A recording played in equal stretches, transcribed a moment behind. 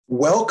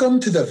Welcome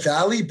to the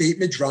Valley Beit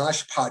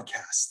Midrash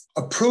podcast,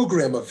 a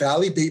program of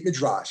Valley Beit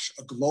Midrash,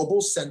 a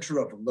global center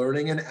of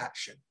learning and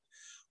action.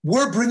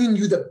 We're bringing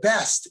you the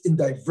best in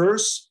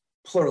diverse,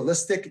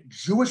 pluralistic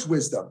Jewish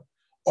wisdom,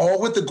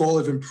 all with the goal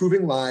of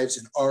improving lives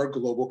in our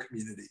global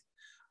community.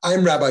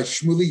 I'm Rabbi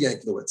Shmuley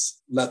Yanklowitz.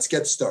 Let's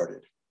get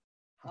started.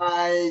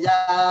 Hi,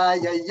 ya,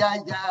 ya, ya,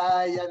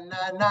 ya, ya,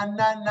 na, na,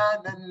 na, na,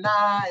 na,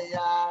 na,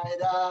 ya,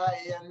 da,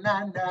 ya,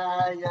 na,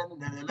 na, ya,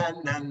 na, na,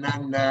 na, na,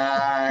 na,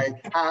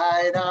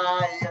 hi,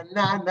 da, ya,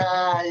 na,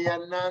 na, ya,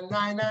 na,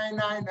 na, na, na,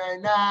 na,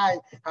 na,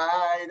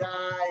 hi, da,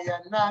 ya,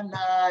 na,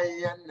 na,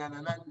 ya, na,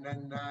 na, na, na,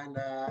 na, na,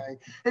 da,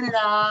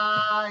 da,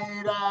 ya,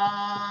 na,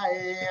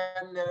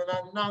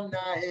 na, na, na,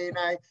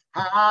 na,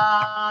 hi,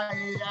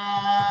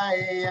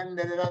 ya,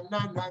 na, na, na,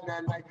 na,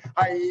 na, na,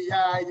 hi,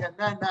 ya,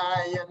 na, na,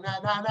 ya,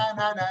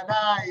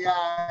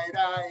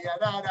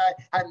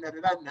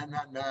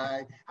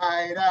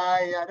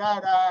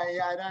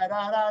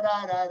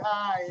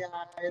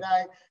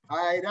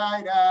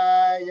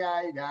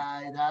 na,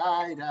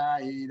 na, na,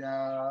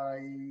 na.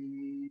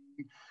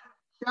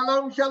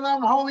 Shalom,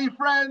 shalom, holy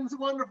friends.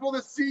 Wonderful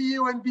to see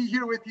you and be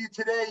here with you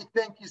today.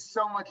 Thank you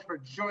so much for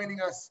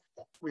joining us.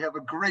 We have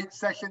a great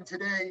session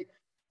today.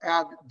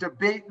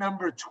 Debate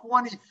number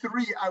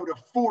 23 out of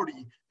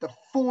 40, the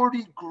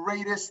 40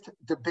 greatest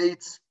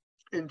debates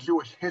in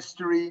Jewish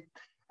history,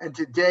 and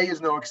today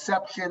is no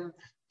exception.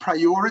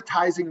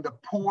 Prioritizing the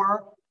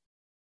poor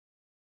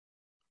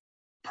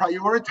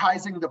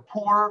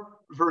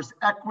versus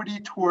equity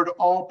toward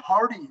all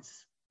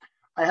parties.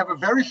 I have a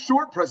very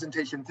short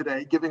presentation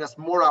today, giving us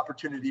more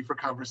opportunity for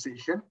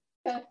conversation.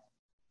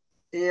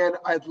 And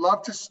I'd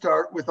love to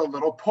start with a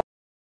little poll.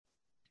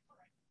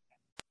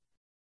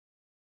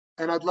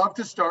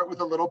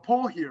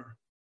 Here.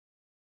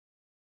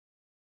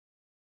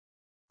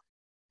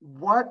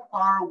 What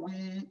are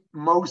we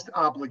most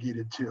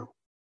obligated to?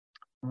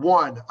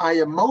 1, I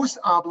am most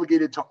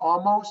obligated to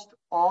almost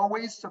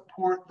always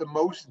support the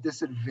most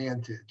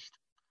disadvantaged.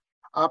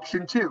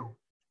 Option 2,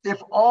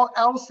 if all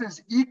else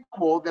is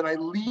equal, then I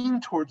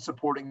lean towards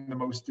supporting the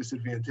most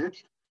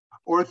disadvantaged.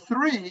 Or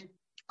 3,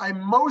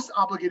 I'm most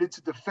obligated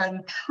to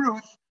defend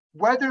truth,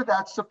 whether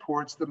that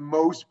supports the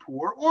most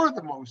poor or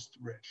the most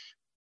rich.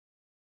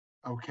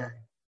 Okay,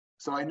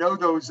 so I know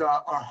those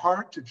are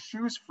hard to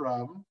choose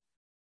from.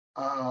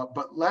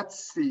 But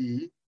let's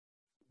see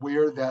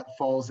where that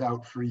falls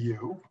out for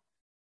you.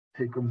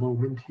 Take a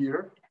moment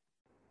here.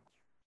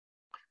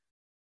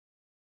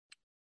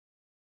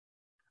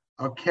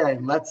 Okay,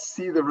 let's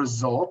see the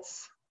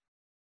results.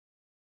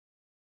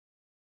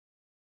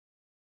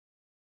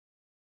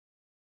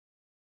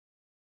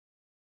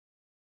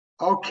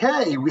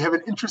 Okay, we have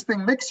an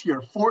interesting mix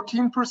here.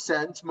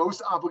 14%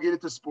 most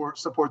obligated to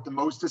support the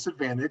most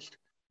disadvantaged.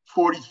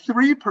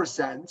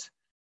 43%.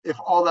 If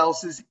all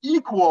else is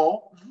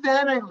equal,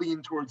 then I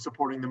lean towards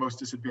supporting the most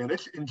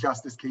disadvantaged in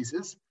justice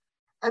cases.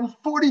 And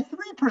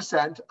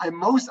 43%, I'm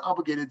most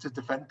obligated to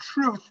defend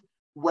truth,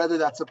 whether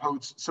that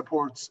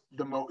supports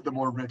the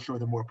more rich or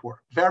the more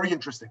poor. Very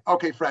interesting.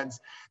 Okay, friends,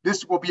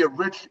 this will be a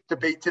rich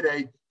debate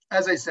today.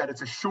 As I said,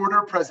 it's a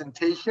shorter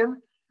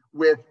presentation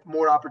with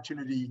more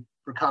opportunity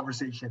for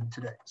conversation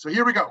today. So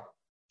here we go.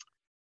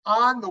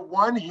 On the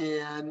one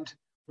hand,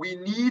 we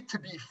need to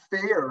be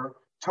fair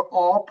to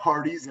all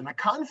parties in a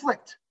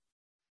conflict.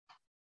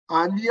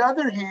 On the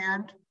other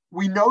hand,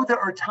 we know there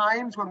are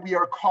times when we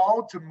are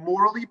called to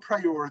morally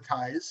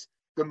prioritize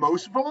the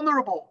most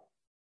vulnerable.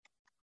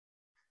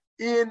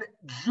 In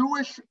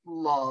Jewish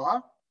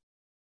law,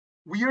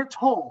 we are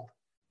told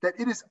that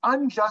it is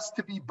unjust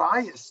to be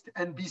biased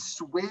and be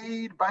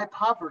swayed by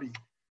poverty,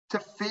 to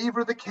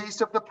favor the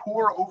case of the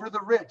poor over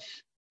the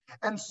rich,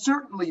 and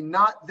certainly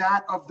not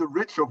that of the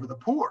rich over the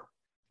poor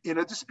in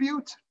a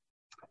dispute.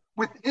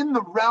 Within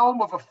the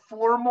realm of a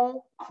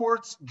formal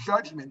court's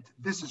judgment,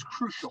 this is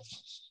crucial,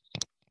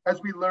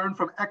 as we learn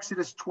from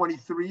Exodus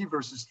 23,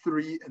 verses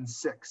 3 and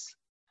 6.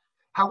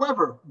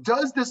 However,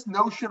 does this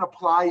notion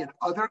apply in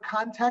other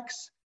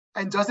contexts?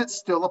 And does it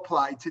still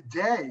apply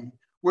today,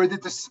 where the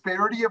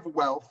disparity of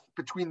wealth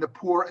between the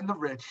poor and the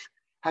rich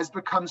has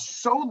become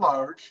so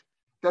large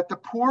that the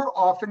poor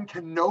often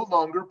can no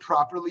longer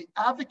properly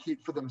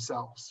advocate for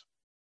themselves?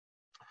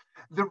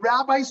 The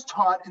rabbis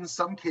taught in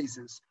some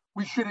cases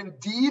we should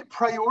indeed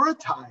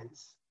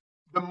prioritize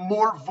the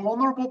more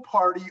vulnerable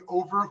party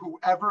over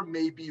whoever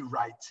may be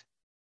right.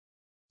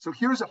 So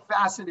here's a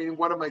fascinating,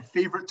 one of my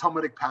favorite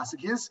Talmudic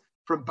passages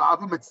from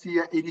Bava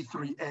Metzia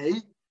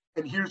 83a,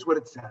 and here's what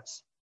it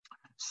says.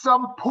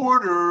 Some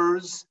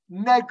porters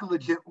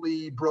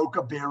negligently broke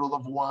a barrel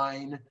of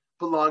wine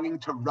belonging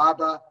to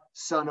Rabbah,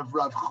 son of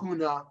Rav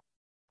Huna.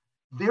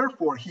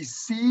 Therefore, he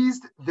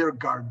seized their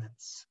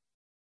garments.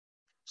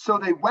 So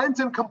they went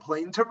and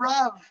complained to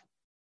Rav.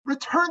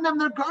 Return them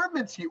their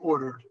garments, he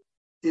ordered.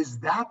 Is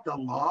that the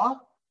law?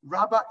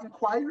 Rabbah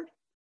inquired.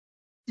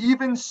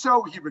 Even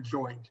so, he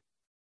rejoined,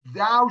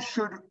 thou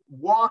should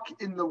walk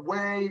in the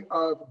way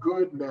of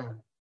good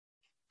men.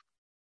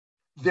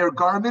 Their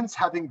garments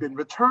having been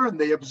returned,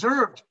 they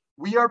observed,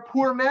 we are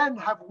poor men,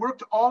 have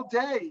worked all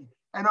day,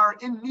 and are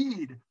in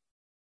need.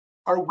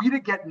 Are we to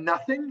get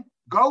nothing?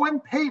 Go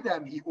and pay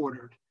them, he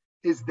ordered.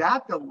 Is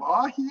that the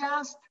law, he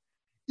asked.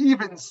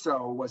 Even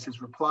so, was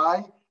his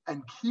reply,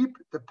 and keep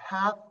the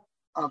path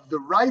of the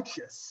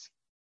righteous.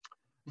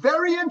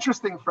 Very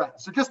interesting,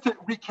 friends. So just to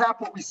recap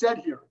what we said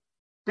here,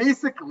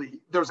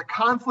 basically, there's a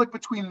conflict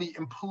between the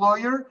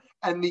employer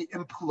and the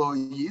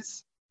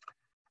employees.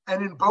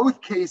 And in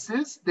both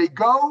cases, they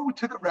go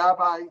to the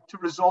rabbi to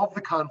resolve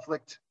the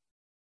conflict.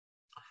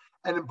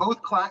 And in both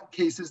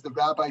cases, the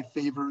rabbi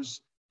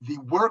favors the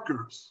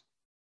workers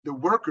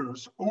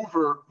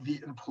over the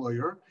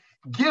employer,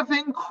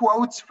 giving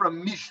quotes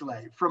from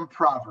Mishlei, from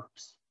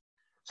Proverbs.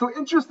 So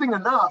interesting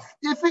enough,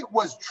 if it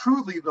was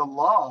truly the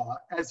law,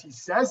 as he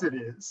says it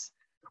is,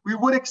 we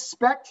would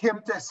expect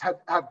him to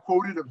have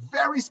quoted a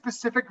very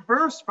specific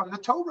verse from the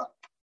Torah.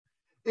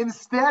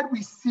 Instead,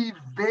 we see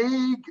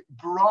vague,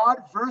 broad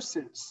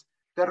verses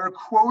that are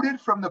quoted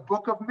from the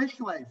book of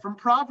Mishlei, from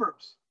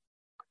Proverbs.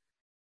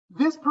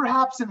 This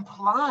perhaps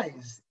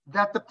implies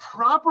that the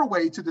proper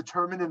way to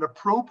determine an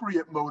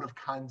appropriate mode of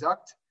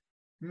conduct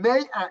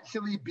may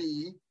actually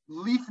be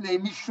lifnei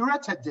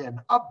mishurat hadin,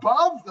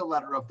 above the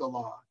letter of the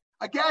law.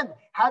 Again,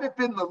 had it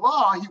been the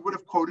law, he would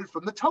have quoted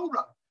from the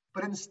Torah,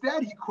 but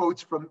instead he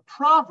quotes from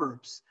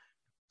Proverbs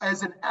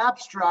as an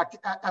abstract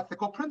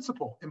ethical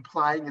principle,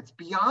 implying it's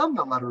beyond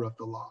the letter of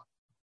the law.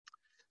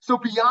 So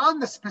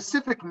beyond the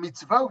specific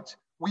mitzvot,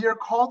 we are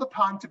called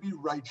upon to be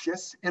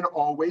righteous in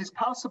all ways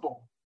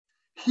possible.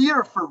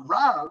 Here for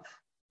Rav,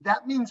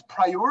 that means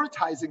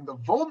prioritizing the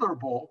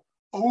vulnerable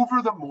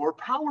over the more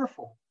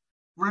powerful,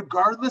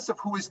 regardless of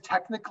who is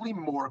technically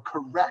more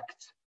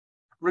correct,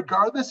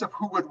 regardless of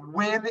who would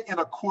win in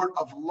a court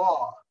of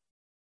law.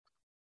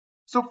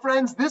 So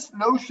friends, this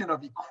notion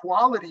of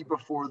equality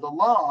before the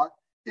law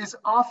is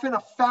often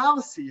a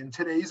fallacy in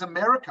today's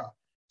America,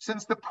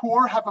 since the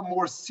poor have a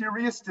more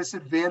serious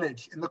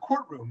disadvantage in the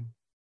courtroom.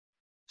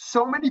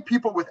 So many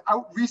people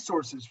without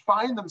resources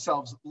find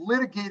themselves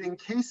litigating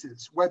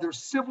cases, whether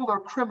civil or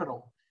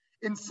criminal,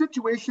 in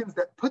situations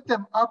that put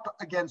them up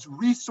against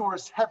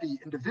resource-heavy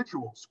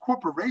individuals,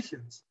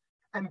 corporations,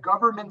 and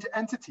government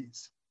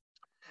entities.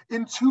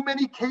 In too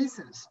many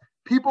cases,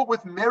 people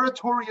with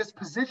meritorious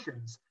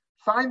positions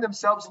find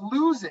themselves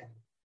losing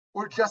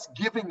or just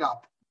giving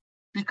up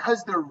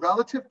because their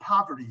relative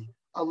poverty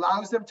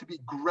allows them to be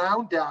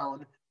ground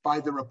down by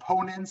their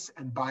opponents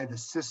and by the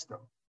system.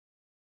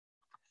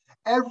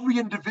 Every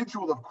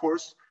individual, of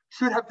course,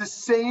 should have the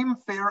same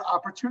fair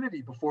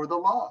opportunity before the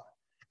law,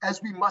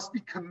 as we must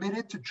be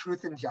committed to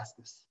truth and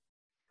justice.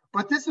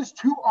 But this is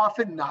too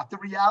often not the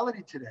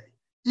reality today.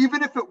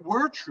 Even if it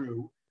were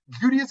true,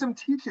 Judaism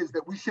teaches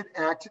that we should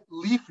act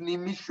lifnei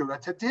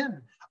mishurat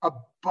hadin,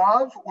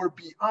 above or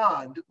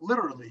beyond,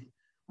 literally,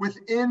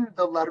 within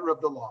the letter of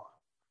the law,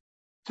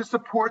 to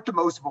support the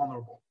most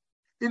vulnerable.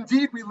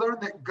 Indeed, we learn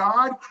that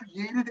God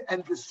created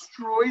and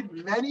destroyed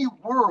many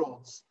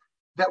worlds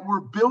that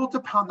were built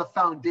upon the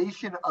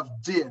foundation of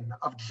din,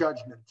 of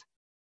judgment.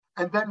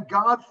 And then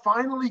God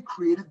finally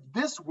created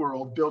this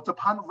world built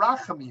upon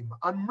rachamim,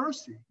 on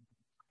mercy.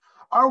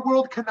 Our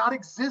world cannot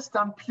exist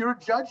on pure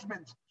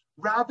judgment.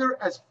 Rather,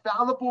 as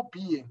fallible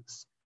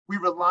beings, we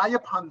rely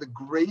upon the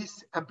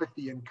grace,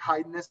 empathy, and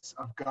kindness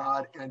of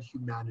God and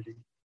humanity.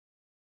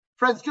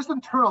 Friends, just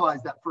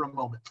internalize that for a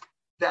moment,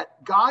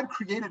 that God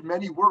created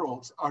many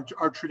worlds,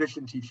 our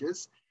tradition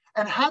teaches,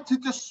 and had to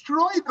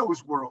destroy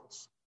those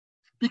worlds.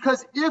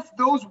 Because if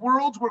those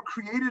worlds were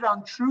created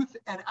on truth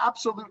and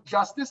absolute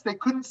justice, they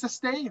couldn't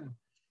sustain,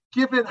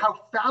 given how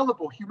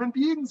fallible human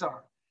beings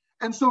are.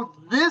 And so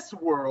this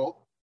world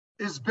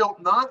is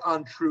built not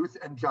on truth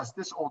and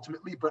justice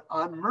ultimately, but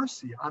on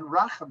mercy, on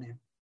rachamim,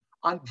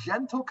 on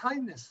gentle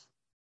kindness.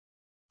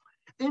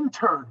 In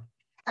turn,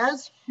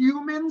 as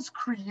humans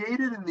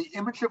created in the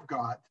image of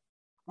God,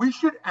 we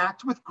should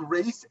act with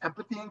grace,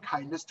 empathy, and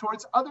kindness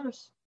towards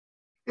others.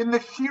 In the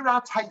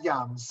Shirat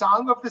Hayam,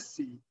 Song of the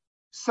Sea,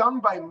 sung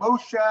by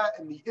Moshe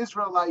and the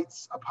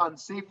Israelites upon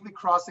safely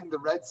crossing the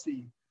Red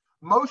Sea,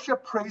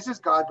 Moshe praises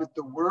God with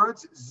the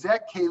words, Zeh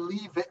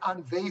keli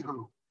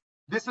ve'anvehu.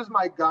 This is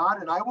my God,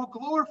 and I will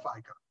glorify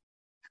God.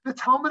 The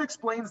Talmud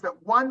explains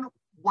that one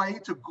way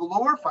to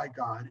glorify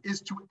God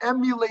is to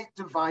emulate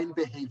divine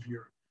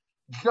behavior.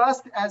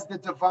 Just as the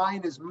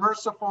divine is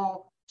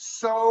merciful,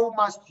 so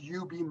must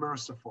you be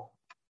merciful,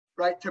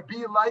 right? To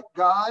be like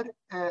God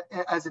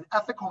as an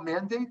ethical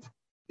mandate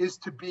is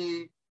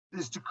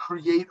to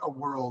create a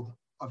world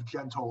of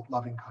gentle,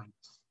 loving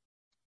kindness.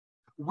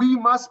 We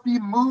must be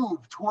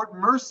moved toward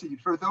mercy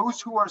for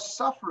those who are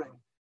suffering,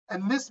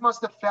 and this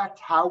must affect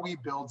how we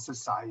build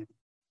society.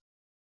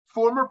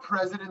 Former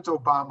President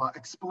Obama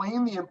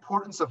explained the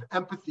importance of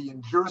empathy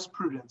in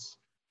jurisprudence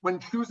when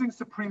choosing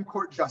Supreme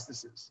Court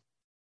justices.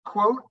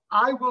 Quote,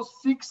 I will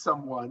seek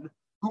someone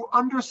who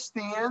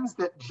understands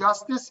that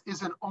justice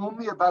isn't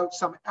only about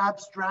some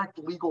abstract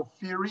legal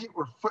theory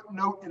or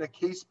footnote in a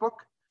casebook.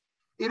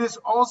 It is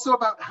also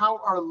about how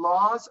our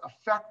laws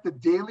affect the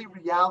daily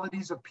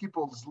realities of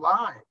people's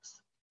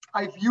lives.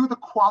 I view the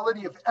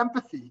quality of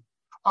empathy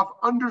of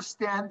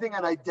understanding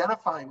and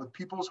identifying with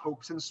people's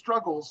hopes and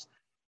struggles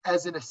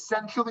as an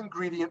essential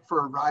ingredient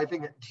for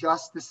arriving at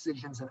just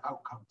decisions and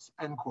outcomes,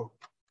 end quote.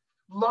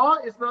 Law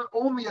is not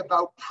only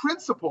about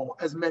principle,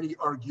 as many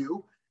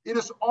argue, it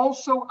is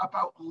also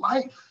about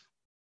life.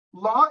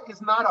 Law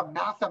is not a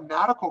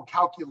mathematical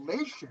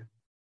calculation.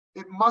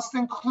 It must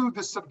include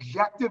the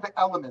subjective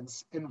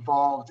elements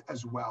involved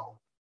as well.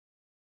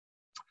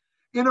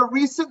 In a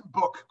recent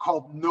book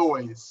called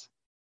Noise,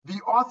 the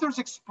authors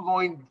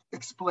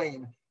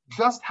explain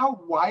just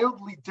how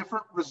wildly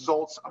different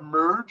results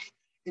emerge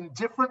in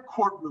different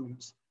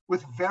courtrooms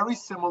with very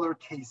similar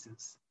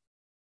cases.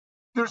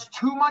 There's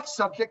too much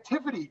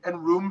subjectivity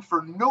and room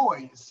for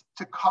noise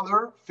to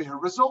color fair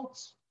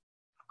results.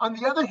 On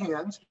the other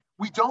hand,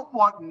 we don't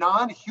want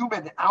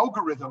non-human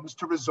algorithms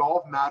to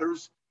resolve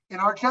matters in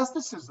our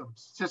justice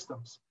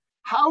systems.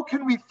 How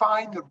can we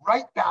find the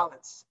right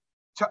balance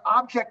to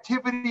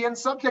objectivity and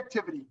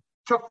subjectivity,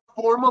 to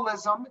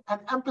formalism and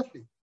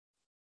empathy?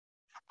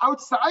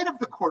 Outside of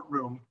the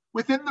courtroom,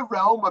 within the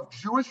realm of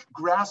Jewish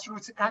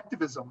grassroots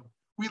activism,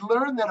 we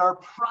learn that our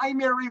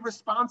primary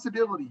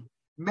responsibility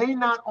may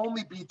not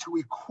only be to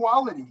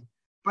equality,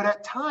 but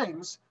at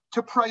times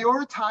to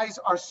prioritize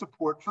our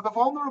support for the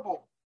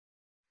vulnerable.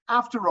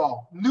 After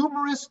all,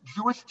 numerous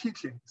Jewish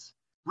teachings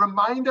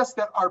remind us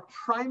that our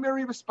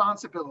primary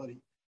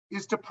responsibility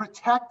is to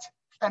protect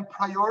and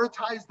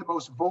prioritize the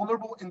most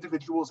vulnerable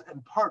individuals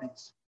and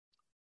parties.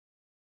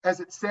 As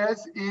it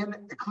says in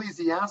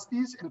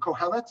Ecclesiastes and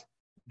Kohelet,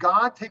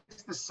 God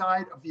takes the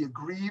side of the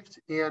aggrieved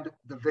and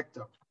the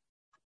victim.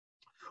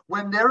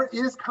 When there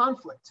is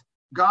conflict,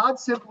 God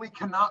simply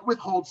cannot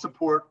withhold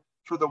support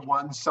for the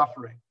one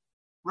suffering.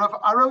 Rav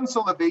Aaron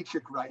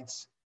Soloveitchik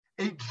writes,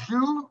 a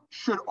Jew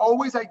should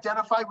always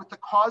identify with the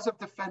cause of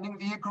defending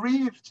the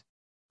aggrieved,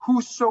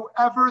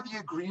 whosoever the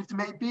aggrieved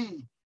may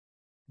be,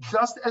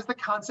 just as the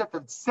concept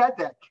of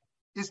tzedek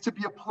is to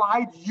be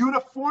applied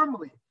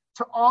uniformly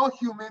to all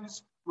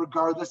humans,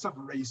 regardless of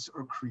race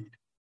or creed.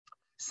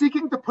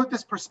 Seeking to put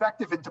this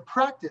perspective into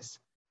practice,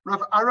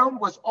 Rav Aaron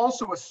was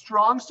also a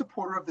strong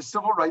supporter of the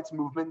civil rights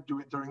movement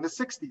during the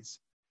 60s.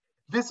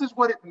 This is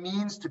what it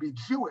means to be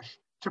Jewish,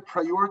 to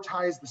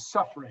prioritize the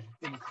suffering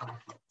in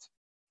conflict.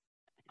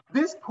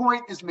 This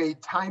point is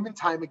made time and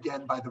time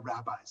again by the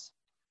rabbis.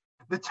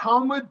 The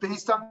Talmud,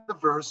 based on the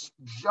verse,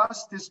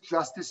 justice,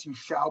 justice you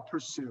shall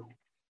pursue,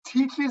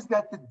 teaches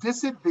that the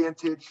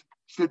disadvantaged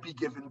should be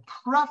given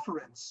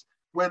preference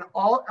when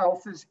all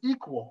else is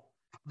equal.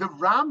 The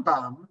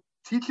Rambam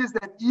teaches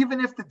that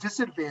even if the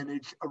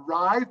disadvantaged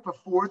arrive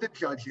before the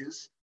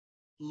judges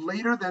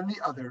later than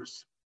the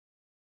others,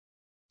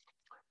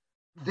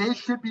 they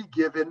should be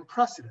given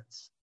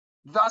precedence.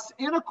 Thus,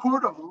 in a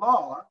court of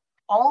law,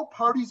 all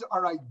parties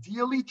are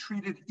ideally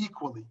treated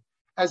equally,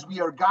 as we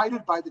are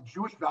guided by the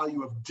Jewish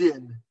value of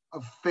din,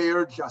 of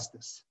fair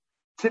justice.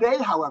 Today,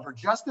 however,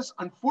 justice,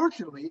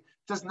 unfortunately,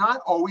 does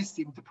not always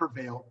seem to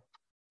prevail.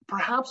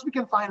 Perhaps we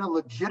can find a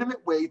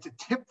legitimate way to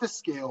tip the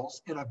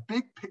scales in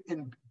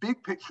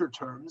big picture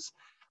terms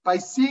by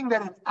seeing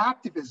that in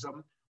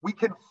activism, we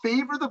can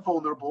favor the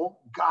vulnerable,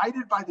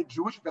 guided by the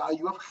Jewish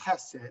value of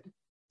chesed,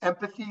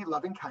 empathy,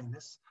 loving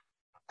kindness.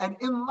 And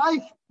in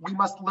life, we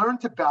must learn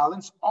to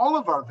balance all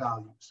of our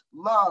values,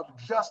 love,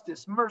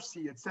 justice,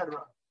 mercy,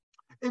 etc.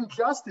 In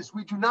justice,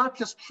 we do not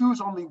just choose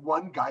only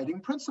one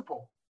guiding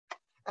principle.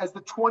 As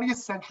the 20th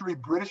century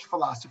British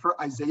philosopher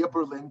Isaiah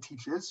Berlin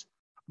teaches,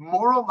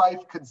 moral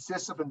life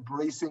consists of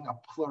embracing a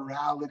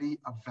plurality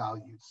of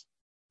values.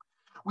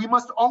 We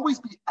must always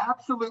be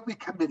absolutely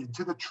committed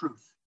to the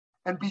truth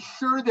and be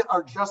sure that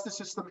our justice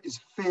system is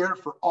fair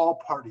for all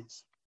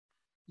parties.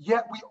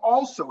 Yet we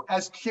also,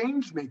 as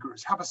change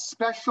makers, have a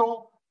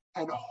special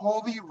and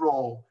holy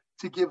role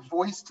to give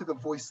voice to the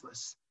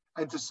voiceless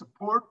and to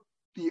support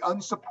the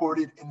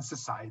unsupported in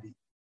society.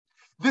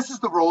 This is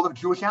the role of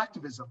Jewish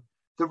activism.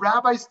 The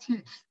rabbis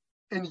teach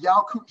in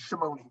Yalkut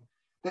Shimoni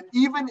that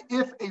even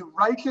if a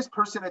righteous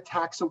person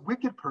attacks a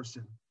wicked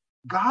person,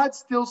 God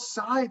still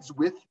sides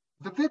with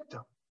the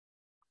victim.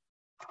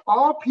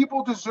 All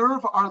people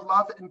deserve our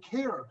love and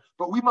care,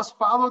 but we must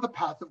follow the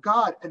path of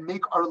God and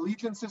make our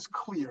allegiances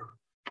clear.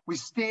 We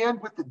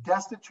stand with the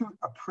destitute,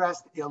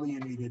 oppressed,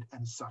 alienated,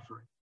 and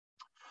suffering.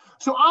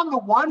 So on the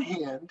one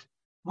hand,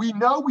 we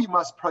know we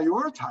must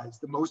prioritize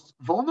the most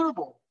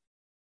vulnerable.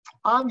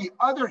 On the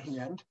other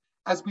hand,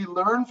 as we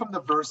learn from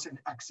the verse in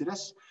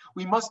Exodus,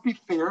 we must be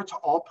fair to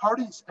all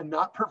parties and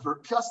not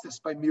pervert justice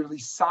by merely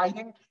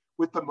siding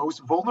with the most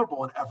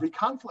vulnerable in every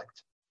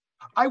conflict.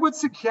 I would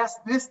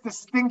suggest this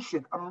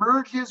distinction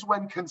emerges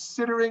when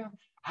considering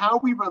how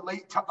we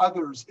relate to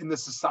others in the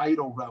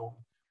societal realm,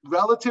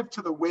 relative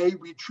to the way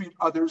we treat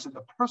others in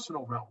the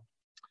personal realm.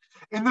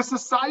 In the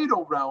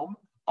societal realm,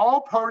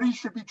 all parties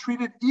should be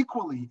treated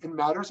equally in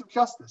matters of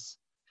justice.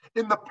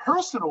 In the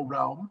personal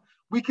realm,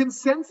 we can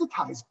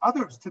sensitize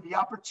others to the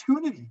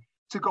opportunity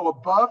to go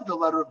above the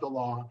letter of the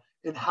law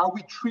in how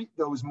we treat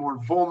those more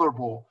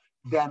vulnerable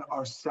than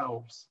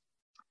ourselves.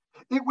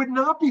 It would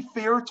not be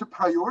fair to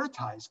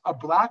prioritize a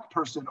Black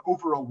person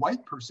over a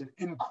white person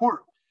in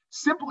court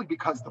simply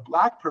because the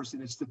Black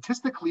person is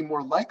statistically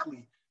more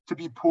likely to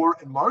be poor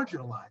and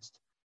marginalized.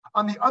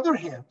 On the other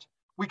hand,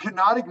 we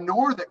cannot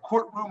ignore that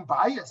courtroom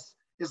bias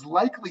is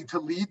likely to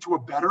lead to a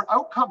better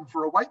outcome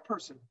for a white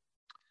person.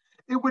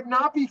 It would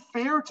not be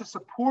fair to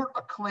support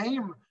a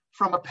claim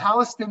from a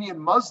Palestinian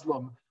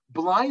Muslim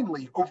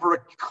blindly over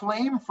a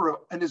claim for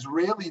an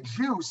Israeli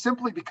Jew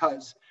simply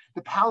because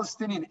the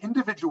Palestinian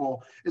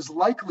individual is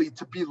likely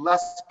to be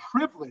less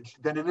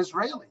privileged than an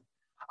Israeli.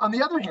 On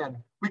the other hand,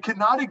 we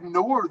cannot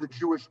ignore the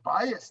Jewish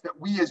bias that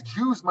we as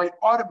Jews might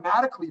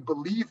automatically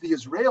believe the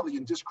Israeli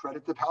and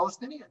discredit the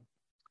Palestinian.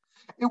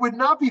 It would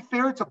not be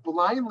fair to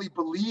blindly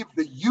believe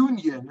the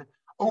union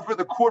over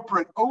the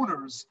corporate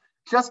owners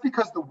just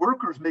because the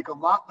workers make a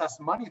lot less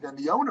money than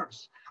the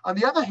owners. On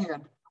the other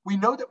hand, we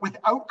know that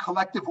without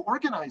collective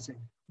organizing,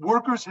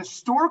 workers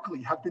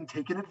historically have been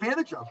taken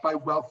advantage of by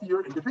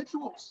wealthier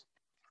individuals.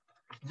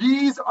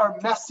 These are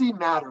messy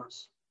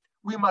matters.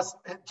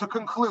 To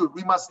conclude,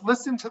 we must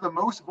listen to the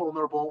most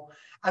vulnerable,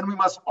 and we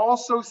must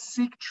also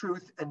seek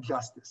truth and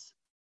justice.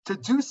 To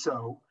do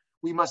so,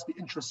 we must be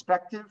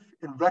introspective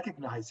in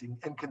recognizing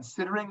and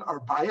considering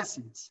our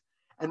biases,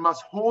 and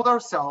must hold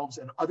ourselves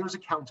and others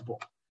accountable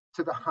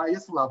to the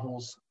highest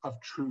levels of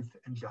truth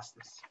and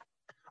justice.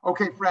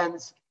 Okay,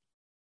 friends,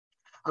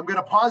 I'm going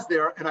to pause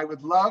there, and I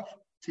would love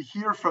to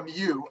hear from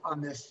you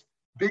on this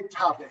big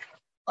topic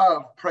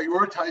of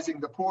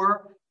prioritizing the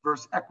poor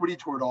versus equity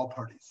toward all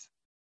parties.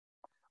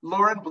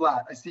 Lauren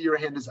Blatt, I see your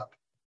hand is up.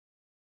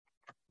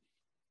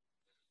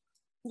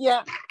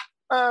 Yeah,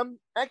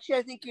 actually,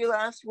 I think your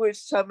last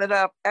words sum it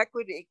up,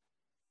 equity.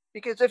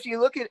 Because if you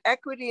look at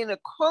equity and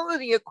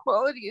equality,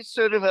 equality is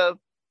sort of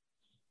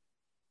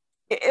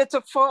it's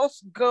a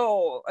false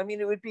goal. I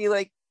mean, it would be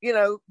like,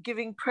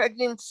 giving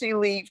pregnancy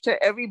leave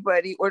to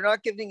everybody or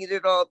not giving it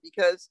at all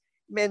because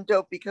men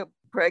don't become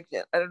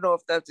pregnant. I don't know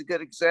if that's a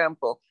good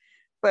example,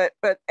 but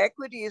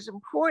equity is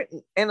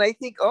important. And I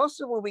think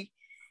also when we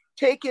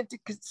take into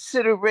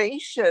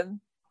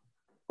consideration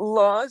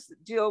laws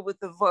that deal with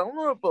the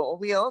vulnerable,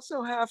 we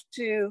also have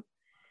to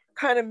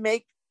kind of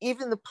make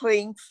even the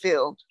playing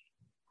field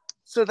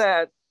so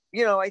that,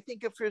 I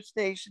think of First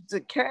Nations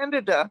in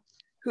Canada,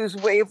 whose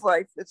way of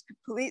life is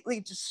completely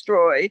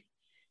destroyed.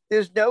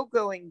 There's no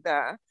going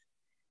back,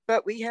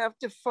 but we have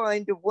to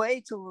find a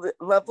way to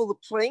level the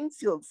playing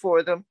field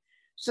for them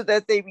so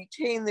that they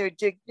retain their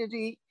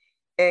dignity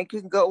and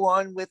can go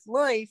on with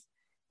life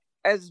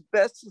as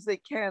best as they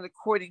can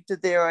according to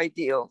their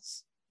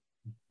ideals.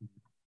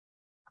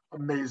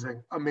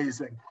 Amazing,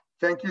 amazing.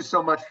 Thank you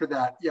so much for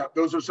that. Yeah,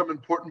 those are some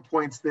important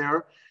points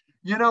there.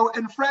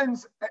 And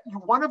friends,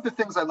 one of the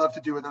things I love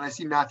to do, and then I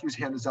see Matthew's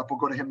hand is up, we'll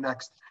go to him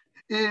next,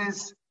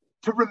 is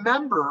to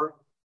remember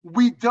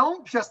we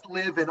don't just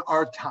live in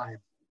our time.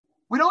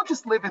 We don't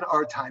just live in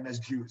our time as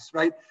Jews,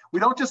 right? We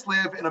don't just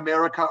live in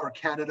America or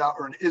Canada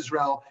or in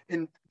Israel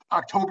in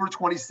October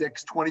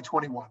 26,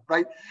 2021,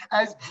 right?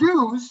 As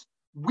Jews,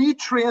 we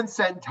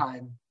transcend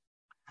time.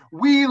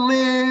 We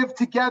live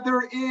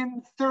together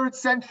in 3rd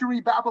century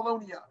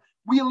Babylonia.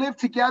 We live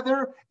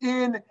together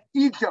in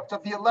Egypt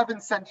of the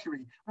 11th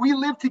century. We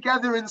live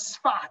together in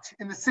Sfat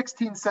in the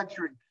 16th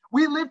century.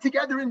 We live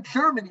together in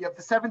Germany of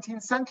the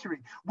 17th century.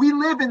 We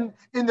live in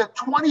the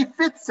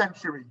 25th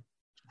century,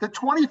 the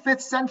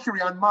 25th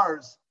century on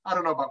Mars. I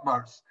don't know about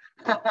Mars.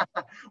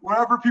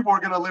 Wherever people are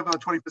going to live in the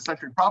 25th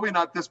century, probably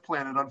not this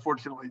planet,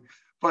 unfortunately,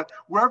 but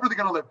wherever they're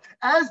going to live.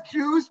 As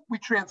Jews, we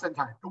transcend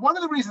time. And one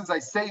of the reasons I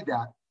say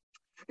that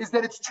is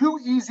that it's too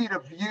easy to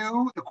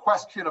view the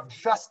question of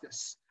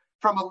justice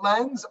from a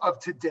lens of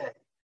today.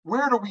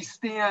 Where do we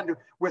stand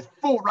with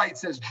full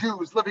rights as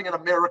Jews living in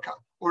America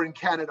or in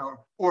Canada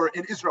or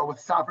in Israel with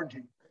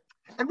sovereignty?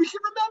 And we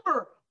should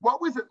remember, what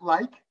was it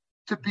like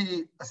to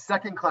be a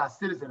second-class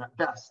citizen at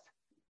best?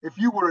 If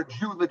you were a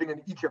Jew living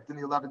in Egypt in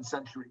the 11th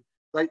century,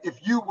 right?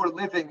 If you were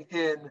living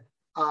in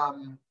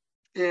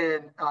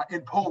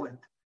Poland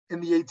in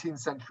the 18th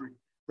century,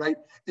 right?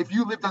 If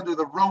you lived under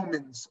the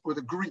Romans or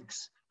the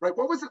Greeks, right?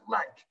 What was it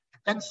like?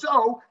 And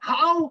so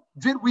how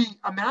did we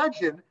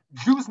imagine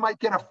Jews might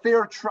get a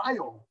fair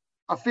trial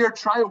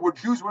where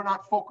Jews were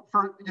not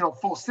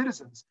full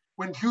citizens,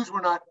 when Jews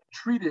were not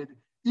treated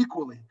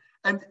equally?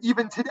 And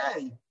even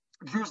today,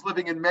 Jews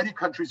living in many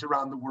countries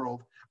around the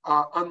world,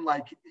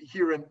 unlike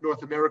here in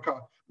North America,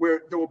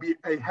 where there will be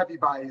a heavy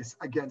bias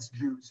against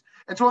Jews.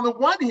 And so on the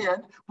one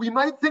hand, we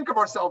might think of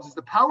ourselves as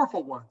the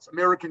powerful ones.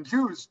 American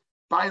Jews,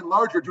 by and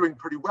large, are doing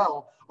pretty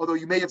well, although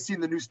you may have seen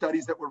the new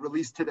studies that were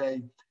released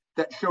today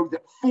that showed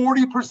that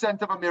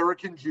 40% of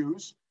American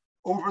Jews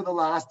over the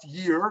last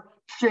year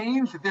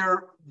changed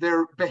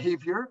their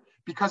behavior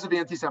because of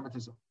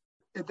anti-Semitism.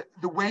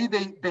 The way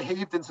they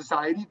behaved in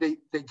society,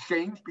 they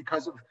changed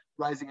because of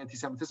rising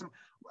anti-Semitism.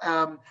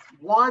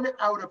 1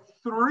 out of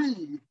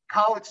 3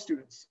 college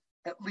students,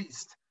 at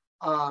least,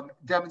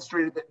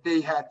 demonstrated that they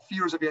had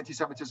fears of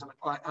anti-Semitism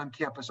on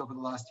campus over the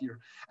last year.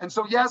 And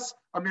so, yes,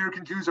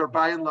 American Jews are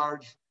by and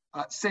large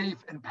safe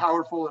and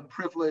powerful and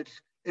privileged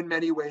in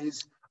many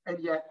ways. and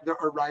yet there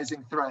are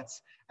rising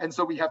threats. And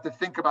so we have to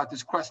think about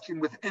this question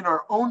within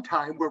our own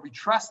time where we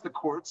trust the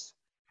courts,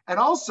 and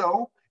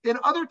also in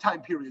other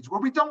time periods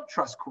where we don't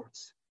trust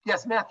courts.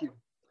 Yes, Matthew.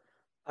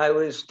 I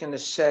was going to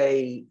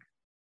say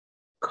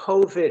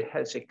COVID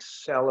has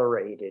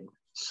accelerated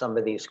some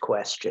of these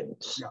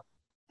questions.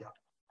 Yeah.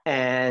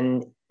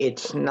 And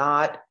it's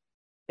not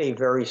a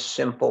very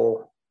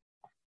simple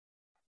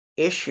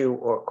issue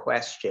or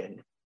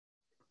question.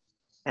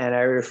 And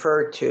I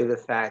refer to the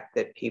fact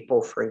that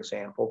people, for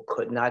example,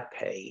 could not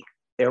pay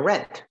their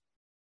rent.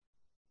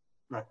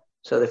 Right.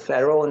 So the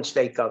federal and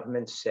state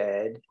governments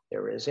said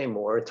there is a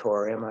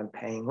moratorium on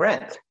paying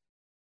rent.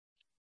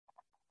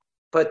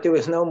 But there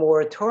was no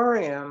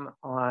moratorium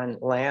on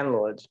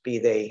landlords, be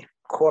they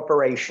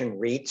corporation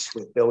REITs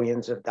with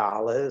billions of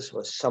dollars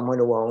or someone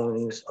who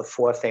owns a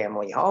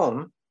 4-family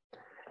home,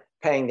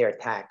 paying their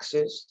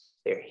taxes,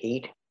 their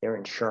heat, their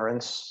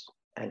insurance,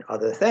 and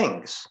other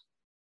things.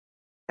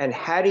 And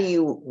how do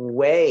you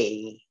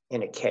weigh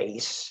in a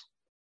case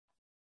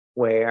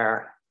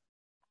where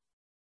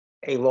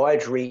a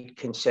large REIT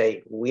can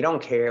say, we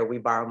don't care, we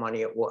borrow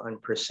money at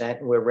 1%,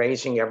 and we're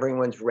raising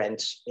everyone's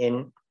rents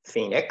in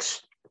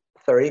Phoenix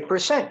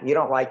 30%. You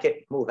don't like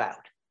it, move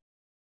out.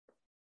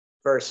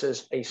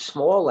 Versus a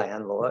small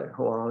landlord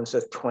who owns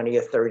a 20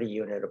 or 30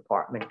 unit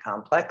apartment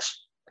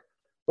complex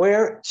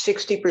where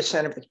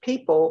 60% of its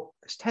people,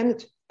 its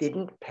tenants,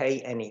 didn't pay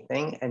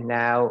anything. And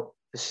now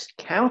this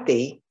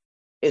county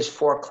is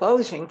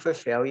foreclosing for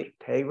failure to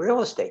pay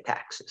real estate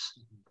taxes.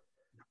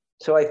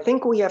 So I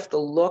think we have to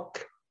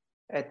look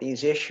at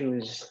these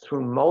issues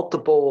through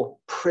multiple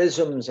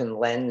prisms and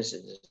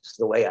lenses,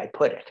 the way I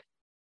put it.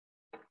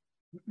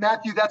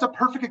 Matthew, that's a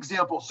perfect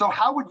example. So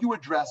how would you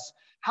address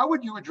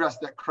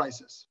that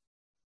crisis?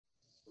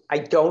 I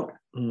don't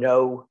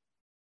know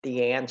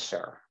the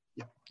answer.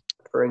 Yeah.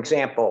 For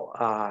example,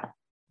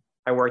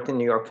 I worked in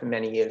New York for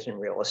many years in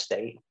real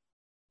estate.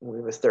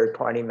 We were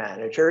third-party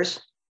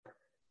managers.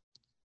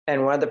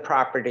 And one of the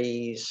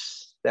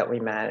properties that we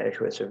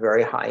managed was a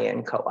very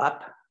high-end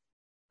co-op.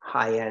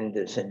 High-end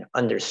is an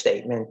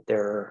understatement.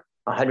 There are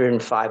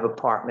 105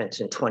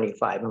 apartments and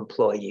 25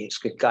 employees.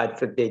 God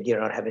forbid you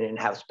don't have an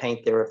in-house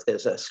painter if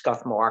there's a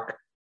scuff mark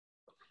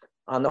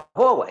on the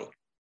hallway.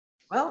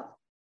 Well,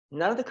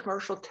 none of the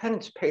commercial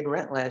tenants paid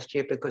rent last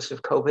year because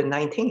of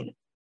COVID-19.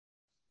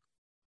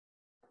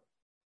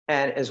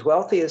 And as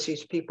wealthy as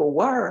these people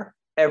were,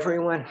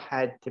 everyone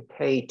had to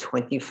pay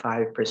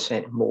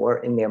 25%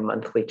 more in their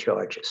monthly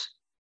charges.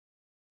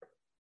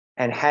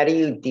 And how do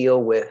you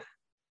deal with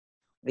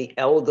the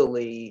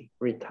elderly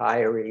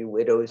retiree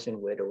widows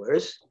and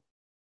widowers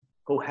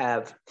who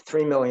have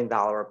 $3 million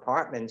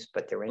apartments,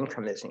 but their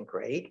income isn't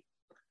great,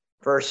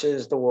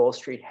 versus the Wall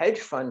Street hedge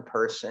fund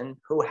person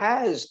who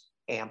has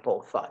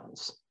ample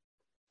funds?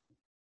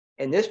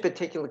 In this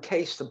particular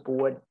case, the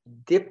board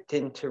dipped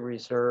into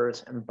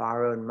reserves and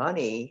borrowed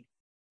money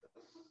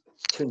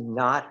to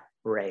not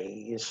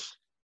raise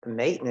the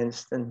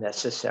maintenance the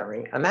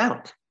necessary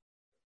amount.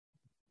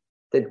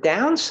 The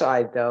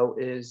downside, though,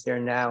 is they're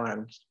now, and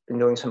I've been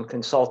doing some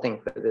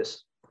consulting for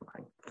this,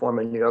 my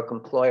former New York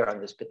employer on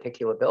this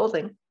particular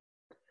building,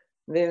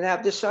 they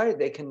have decided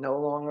they can no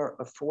longer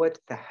afford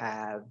to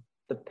have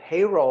the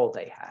payroll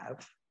they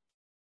have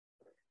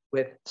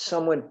with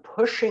someone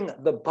pushing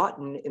the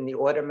button in the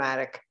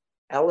automatic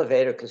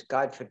elevator, because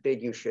God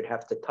forbid you should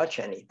have to touch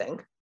anything.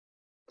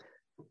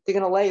 They're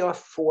going to lay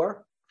off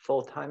 4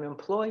 full-time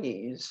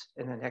employees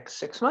in the next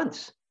 6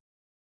 months.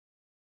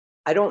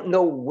 I don't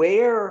know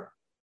where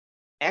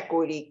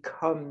equity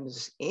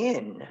comes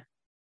in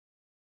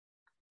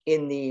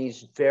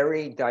these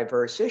very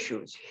diverse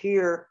issues.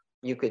 Here,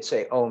 you could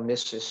say, oh,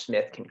 Mrs.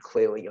 Smith can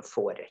clearly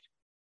afford it.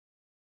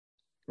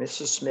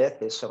 Mrs.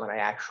 Smith is someone I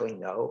actually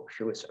know.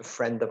 She was a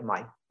friend of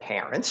my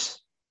parents.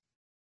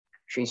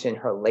 She's in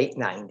her late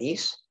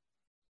 90s.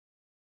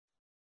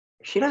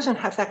 She doesn't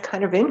have that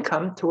kind of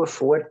income to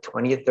afford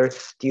 20 or 30.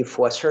 Do you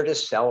force her to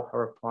sell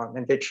her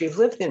apartment that she's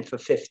lived in for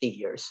 50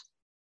 years?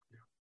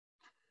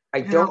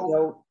 I don't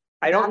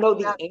know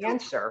the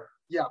answer.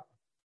 Yeah.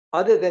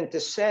 Other than to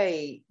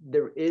say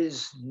there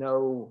is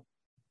no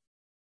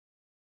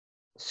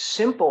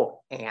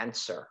simple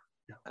answer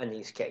in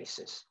these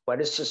cases.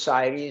 What is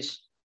society's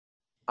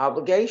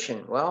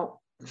obligation?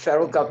 Well, the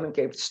federal government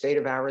gave the state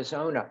of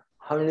Arizona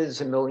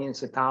hundreds of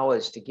millions of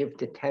dollars to give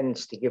to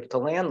tenants, to give to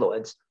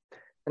landlords.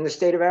 And the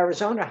state of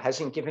Arizona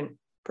hasn't given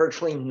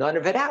virtually none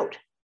of it out.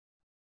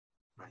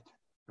 Right.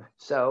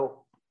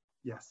 So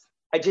yes,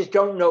 I just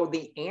don't know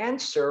the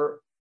answer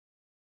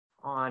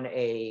on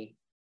a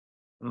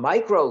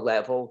micro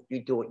level.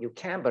 You do what you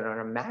can, but on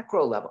a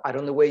macro level, I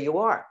don't know where you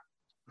are.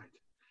 Right.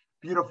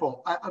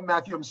 Beautiful.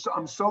 Matthew,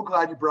 I'm so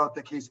glad you brought up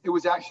that case. It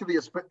was actually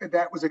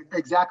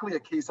exactly a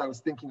case I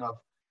was thinking of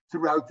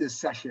throughout this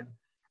session.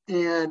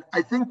 And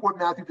I think what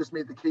Matthew just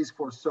made the case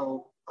for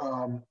so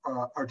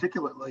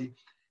articulately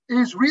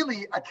is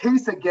really a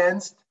case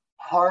against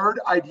hard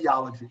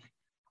ideology.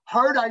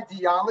 Hard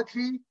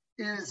ideology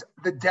is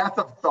the death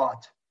of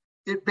thought.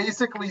 It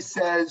basically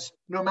says,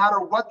 no matter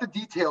what the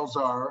details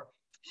are,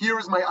 here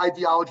is my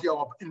ideology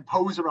I'll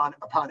impose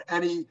upon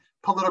any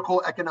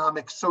political,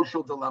 economic,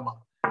 social dilemma.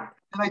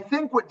 And I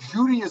think what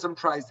Judaism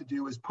tries to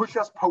do is push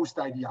us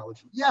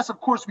post-ideology. Yes,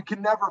 of course, we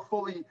can never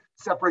fully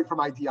separate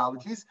from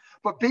ideologies,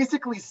 but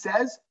basically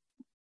says,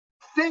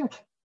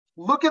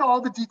 look at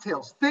all the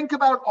details, think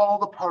about all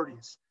the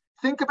parties,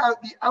 think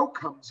about the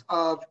outcomes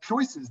of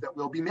choices that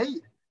will be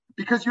made.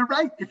 Because you're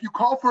right, if you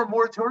call for a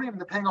moratorium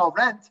to paying all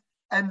rent,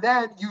 and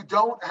then you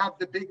don't have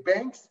the big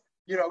banks,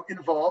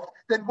 involved,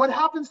 then what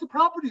happens to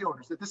property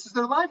owners that this is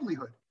their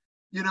livelihood,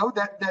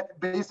 that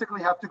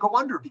basically have to go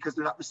under because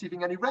they're not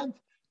receiving any rent?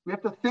 We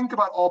have to think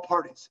about all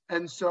parties.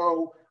 And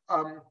so,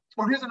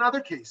 or here's another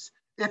case.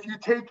 If you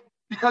take,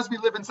 because we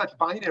live in such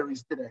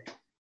binaries today,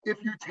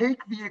 if you take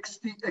the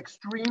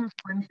extreme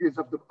fringes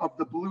of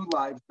the Blue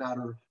Lives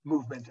Matter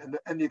movement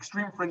and the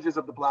extreme fringes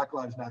of the Black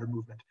Lives Matter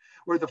movement,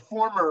 where the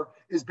former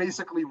is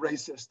basically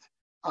racist,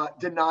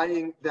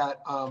 denying that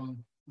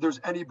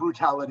there's any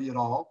brutality at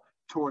all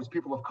towards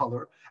people of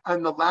color,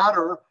 and the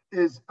latter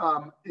is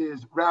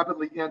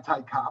rabidly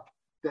anti-cop,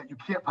 that you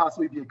can't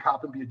possibly be a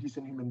cop and be a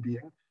decent human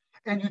being.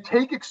 And you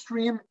take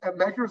extreme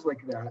measures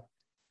like that,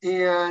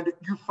 and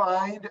you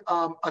find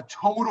a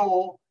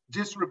total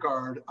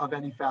disregard of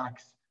any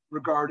facts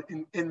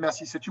in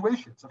messy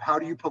situations of how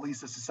do you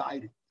police a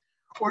society.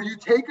 Or you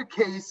take a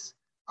case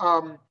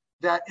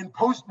that in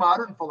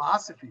postmodern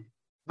philosophy,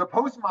 the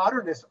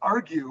postmodernists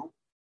argue,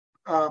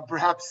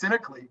 perhaps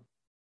cynically,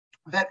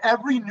 that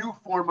every new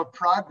form of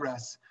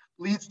progress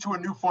leads to a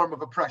new form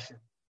of oppression.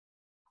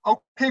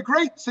 Okay,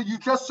 great. So you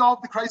just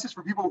solved the crisis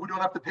for people who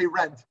don't have to pay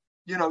rent,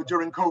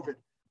 during COVID.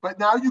 But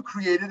now you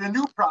created a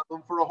new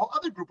problem for a whole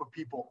other group of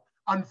people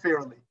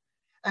unfairly.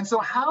 And so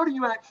how do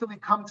you actually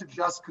come to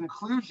just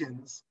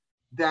conclusions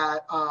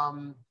that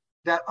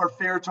are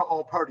fair to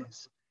all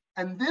parties?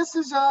 And this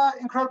is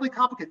incredibly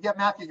complicated. Yeah,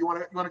 Matthew, you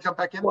want to jump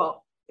back in?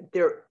 Well,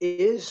 there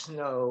is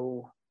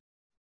no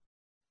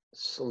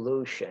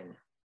solution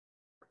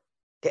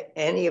to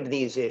any of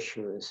these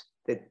issues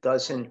that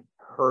doesn't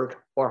hurt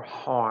or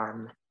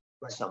harm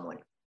someone.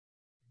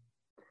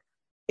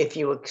 If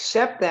you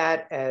accept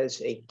that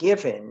as a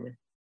given,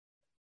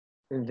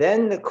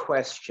 then the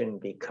question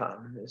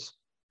becomes,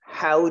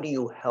 how do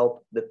you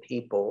help the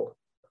people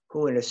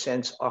who, in a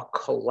sense, are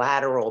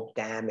collateral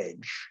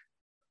damage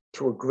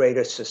to a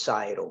greater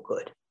societal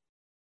good?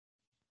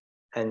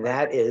 And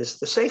that is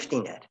the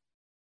safety net.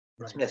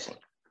 It's missing.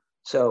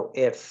 So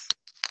if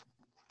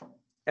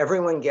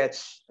everyone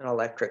gets an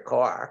electric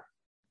car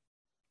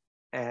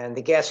and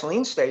the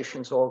gasoline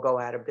stations all go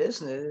out of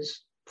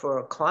business, for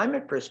a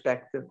climate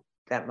perspective,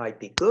 that might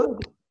be good,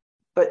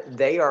 but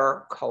they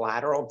are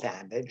collateral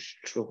damage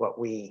to what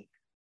we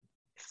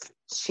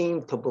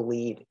seem to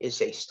believe is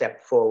a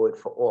step forward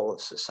for all of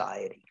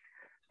society.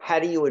 How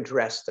do you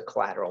address the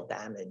collateral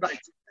damage? Right,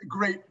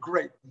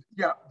 great.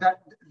 Yeah,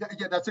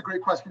 that's a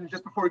great question.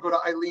 Just before we go to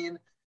Eileen,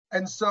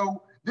 and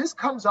so this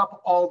comes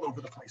up all over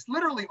the place.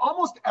 Literally,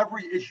 almost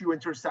every issue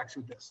intersects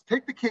with this.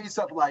 Take the case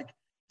of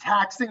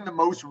taxing the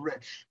most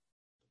rich,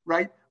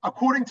 right?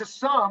 According to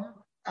some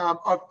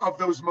of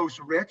those most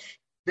rich,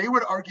 they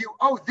would argue,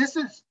 oh, this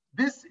is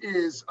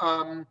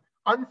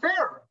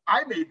unfair.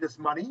 I made this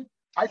money.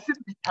 I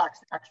shouldn't be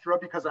taxed extra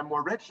because I'm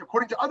more rich.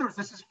 According to others,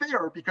 this is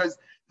fair because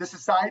the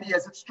society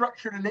as it's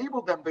structured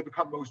enabled them to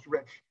become most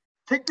rich.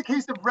 Take the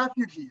case of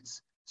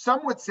refugees.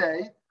 Some would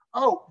say,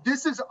 oh,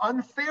 this is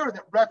unfair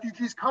that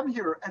refugees come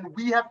here and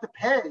we have to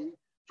pay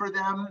for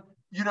them,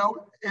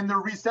 in the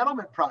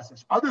resettlement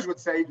process. Others would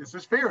say, this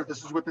is fair.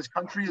 This is what this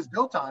country is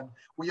built on.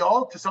 We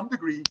all, to some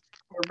degree,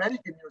 or many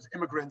as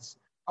immigrants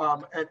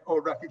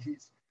or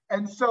refugees.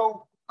 And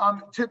so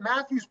to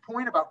Matthew's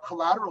point about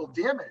collateral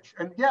damage,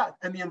 and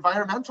the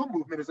environmental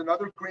movement is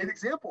another great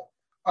example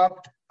of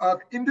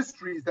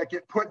industries that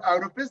get put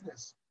out of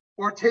business.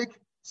 Or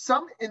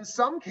in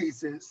some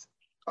cases,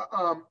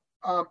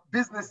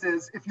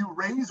 businesses, if you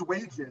raise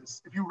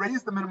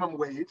the minimum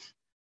wage,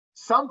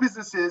 some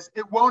businesses,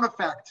 it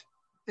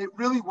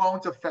really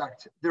won't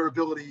affect their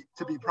ability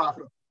to be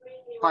profitable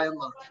by and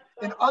large.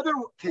 In other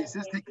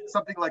cases, take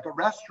something like a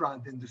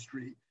restaurant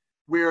industry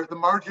where the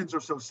margins are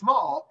so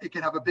small, it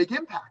can have a big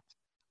impact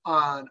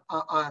on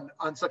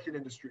such an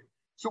industry.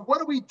 So what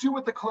do we do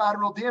with the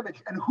collateral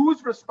damage and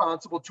who's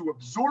responsible to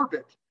absorb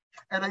it?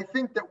 And I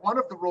think that one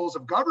of the roles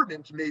of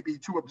government may be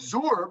to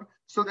absorb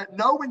so that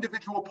no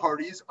individual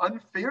parties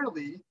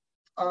unfairly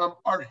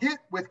are hit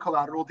with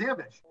collateral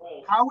damage.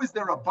 How is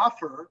there a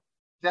buffer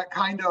that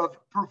kind of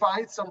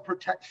provides some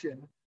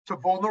protection to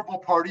vulnerable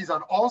parties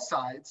on all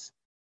sides,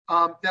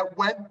 that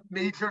when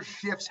major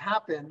shifts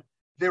happen,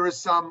 there is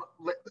some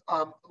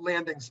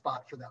landing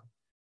spot for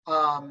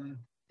them?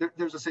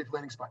 There's a safe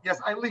landing spot. Yes,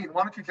 Eileen,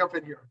 why don't you jump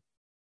in here?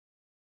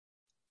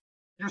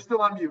 You're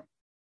still on mute.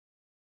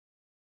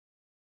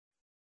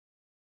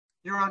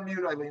 You're on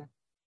mute, Eileen.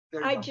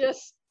 I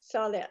just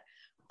saw that.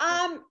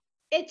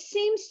 It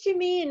seems to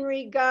me in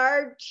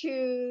regard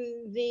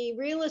to the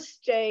real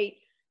estate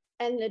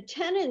and the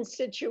tenant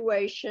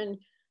situation,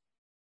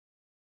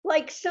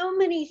 like so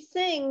many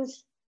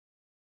things,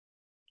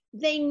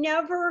 they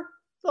never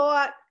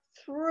thought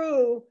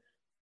through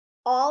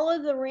all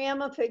of the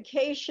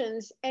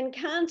ramifications and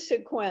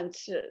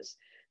consequences.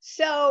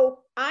 So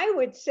I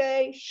would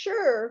say,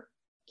 sure,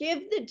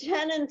 give the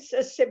tenants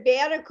a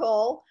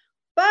sabbatical,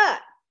 but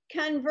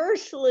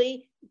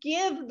conversely,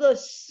 give the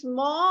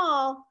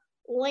small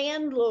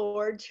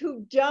landlords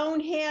who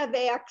don't have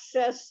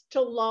access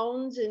to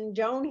loans and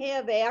don't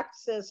have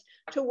access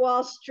to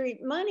Wall Street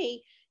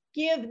money,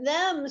 give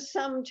them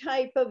some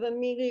type of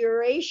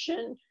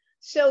amelioration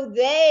so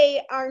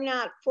they are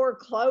not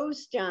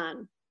foreclosed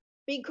on,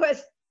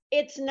 because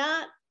it's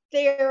not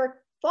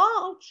their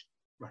fault.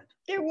 Right.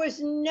 There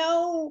was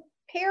no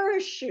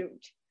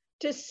parachute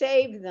to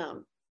save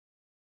them.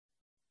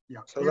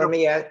 Yeah. So let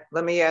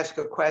me ask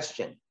a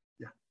question.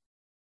 Yeah.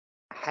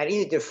 How do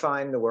you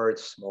define the word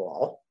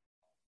small?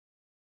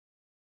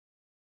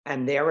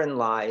 And therein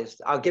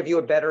lies, I'll give you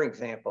a better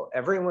example.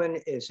 Everyone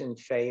is in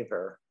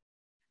favor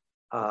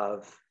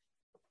of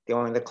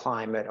during the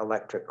climate,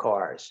 electric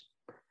cars.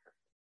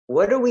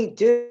 What do we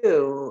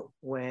do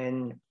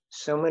when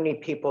so many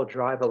people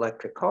drive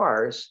electric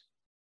cars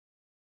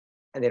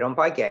and they don't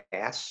buy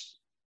gas,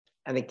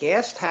 and the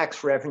gas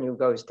tax revenue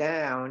goes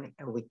down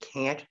and we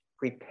can't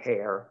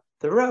repair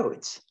the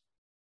roads?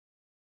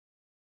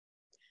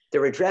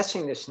 They're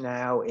addressing this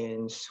now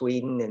in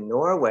Sweden and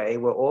Norway,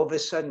 where all of a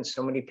sudden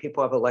so many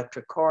people have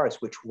electric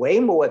cars, which weigh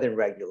more than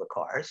regular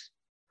cars,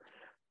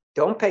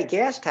 don't pay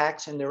gas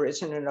tax, and there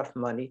isn't enough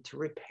money to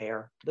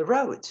repair the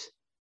roads.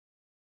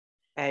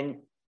 And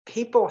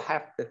people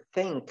have to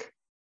think,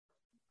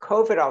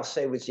 COVID, I'll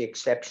say, was the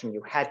exception.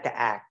 You had to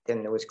act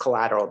and there was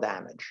collateral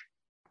damage.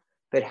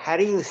 But how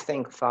do you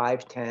think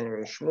 5, 10, or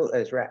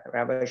as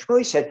Rabbi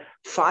Shmuley said,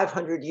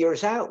 500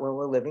 years out when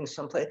we're living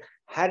someplace,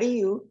 how do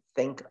you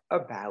think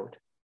about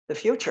the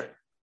future?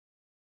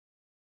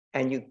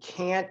 And you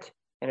can't,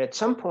 and at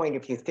some point,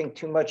 if you think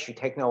too much, you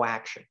take no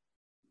action.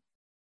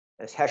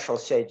 As Heschel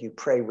said, you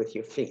pray with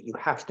your feet. You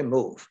have to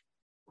move.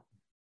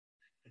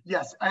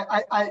 Yes,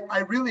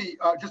 I really,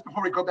 just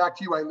before we go back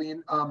to you,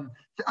 Eileen,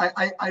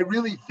 I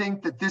really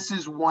think that this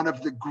is one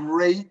of the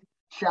great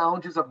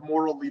challenges of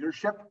moral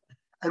leadership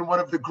and one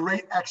of the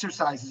great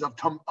exercises of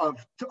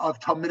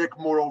Talmudic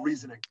moral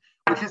reasoning,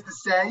 which is to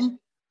say,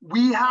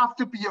 we have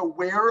to be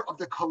aware of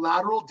the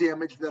collateral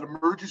damage that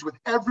emerges with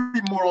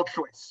every moral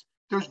choice.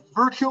 There's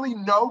virtually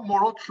no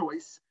moral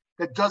choice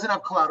that doesn't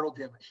have collateral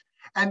damage.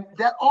 And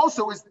that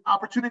also is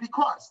opportunity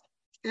cost.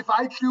 If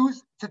I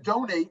choose to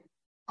donate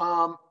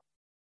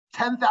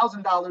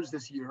 $10,000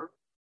 this year,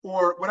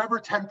 or whatever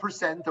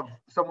 10% of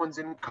someone's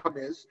income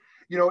is,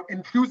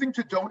 in choosing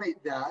to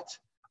donate that,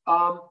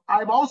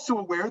 I'm also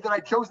aware that I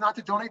chose not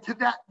to donate to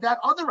that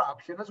other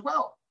option as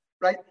well,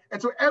 right?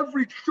 And so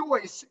every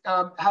choice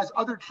has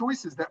other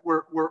choices that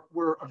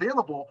were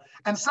available,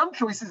 and some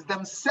choices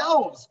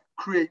themselves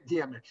create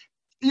damage.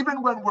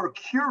 Even when we're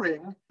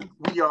curing,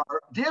 we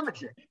are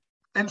damaging.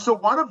 And so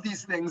one of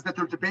these things that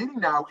they're debating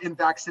now in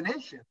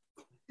vaccination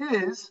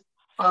is,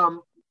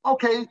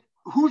 okay,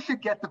 who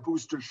should get the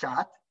booster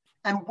shot,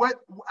 and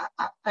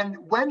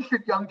when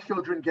should young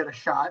children get a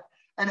shot,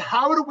 and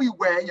how do we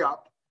weigh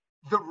up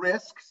the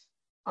risks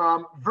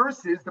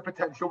versus the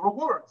potential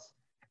rewards?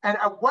 And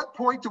at what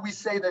point do we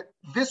say that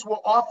this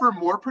will offer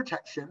more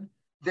protection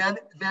than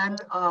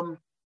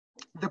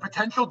the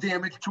potential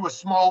damage to a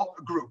small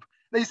group?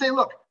 They say,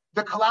 look,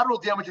 the collateral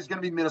damage is going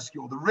to be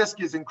minuscule. The risk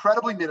is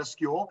incredibly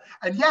minuscule.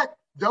 And yet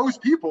those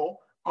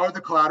people are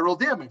the collateral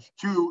damage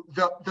to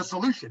the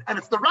solution. And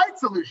it's the right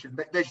solution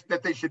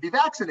that they should be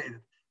vaccinated,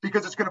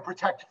 because it's going to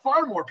protect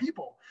far more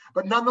people.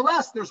 But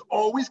nonetheless, there's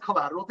always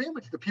collateral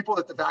damage. The people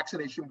that the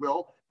vaccination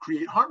will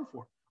create harm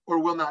for, or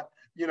will not,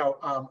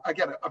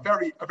 again, a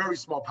very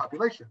small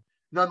population.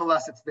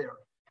 Nonetheless, it's there.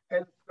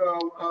 And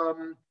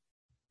so,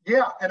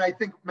 yeah, and I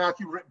think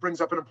Matthew brings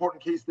up an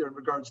important case there in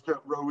regards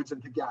to roads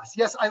and to gas.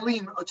 Yes,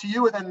 Eileen, to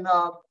you, and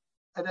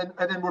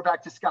then we're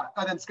back to Scott.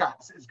 And then Scott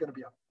is going to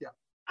be up. Yeah.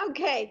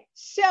 Okay,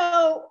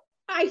 so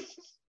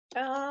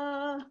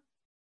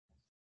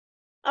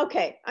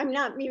okay, I'm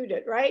not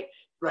muted, right?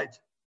 Right.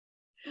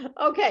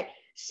 Okay,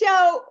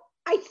 so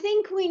I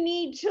think we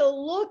need to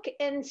look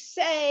and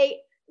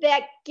say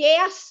that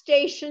gas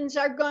stations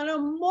are going to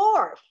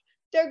morph.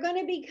 They're going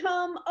to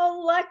become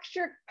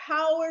electric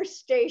power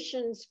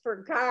stations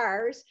for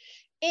cars.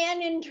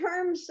 And in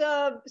terms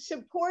of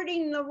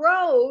supporting the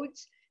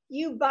roads,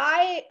 you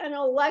buy an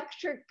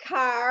electric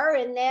car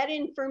and that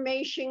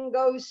information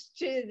goes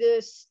to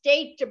the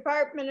State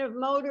Department of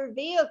Motor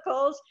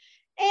Vehicles,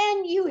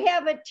 and you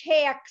have a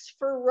tax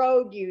for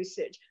road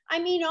usage. I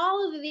mean,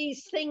 all of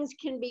these things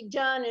can be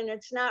done, and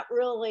it's not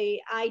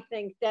really, I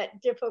think,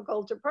 that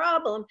difficult a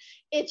problem.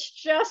 It's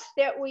just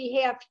that we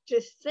have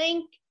to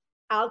think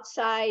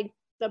outside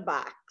the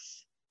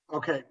box.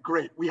 Okay,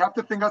 great. We have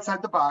to think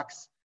outside the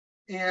box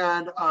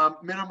and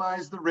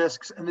minimize the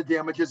risks and the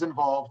damages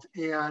involved,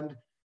 and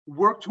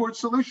work towards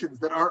solutions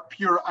that aren't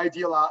pure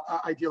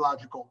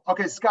ideological.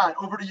 Okay, Scott,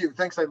 over to you.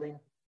 Thanks, Eileen.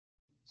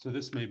 So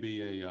this may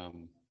be a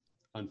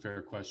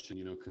unfair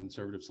question.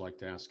 Conservatives like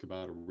to ask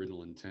about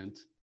original intent.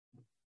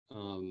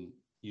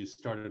 you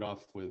started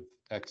off with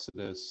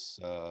Exodus,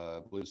 I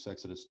believe it's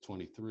Exodus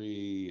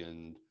 23,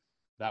 and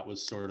that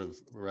was sort of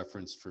a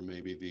reference for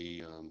maybe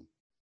the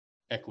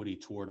equity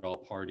toward all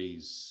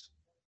parties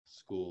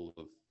school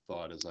of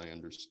thought, as I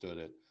understood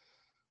it.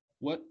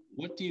 What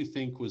do you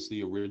think was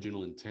the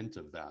original intent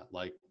of that?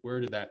 Like, where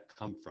did that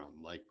come from?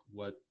 Like,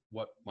 what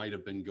might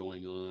have been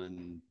going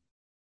on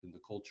in the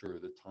culture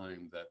of the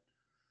time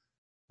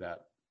that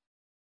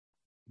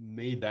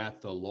made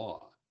that the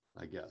law,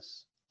 I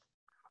guess?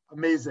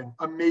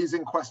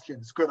 Amazing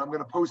questions. Good. I'm going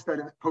to post that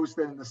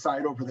in the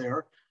side over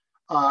there.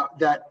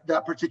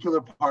 That particular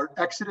part,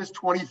 Exodus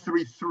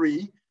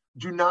 23:3.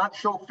 Do not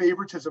show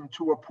favoritism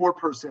to a poor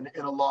person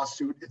in a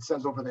lawsuit. It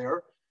says over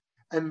there,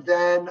 and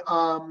then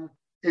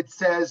it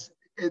says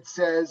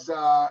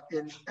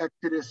in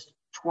Exodus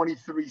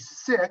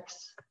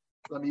 23:6.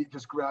 Let me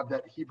just grab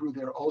that Hebrew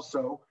there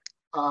also.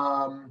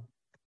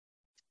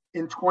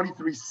 In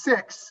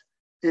 23:6,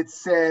 it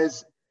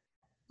says,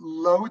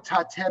 "Lo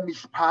tateh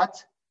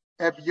mishpat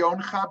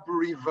evyoncha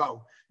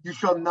b'rivo." You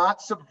shall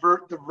not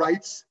subvert the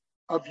rights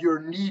of your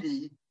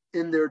needy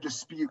in their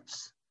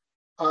disputes.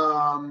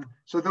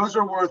 So those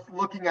are worth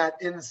looking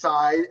at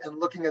inside and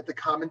looking at the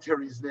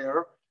commentaries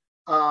there.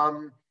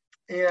 And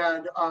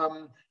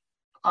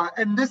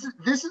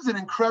this is an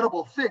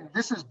incredible thing.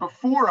 This is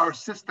before our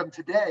system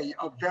today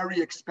of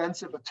very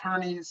expensive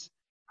attorneys,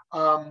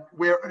 and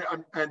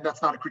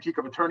that's not a critique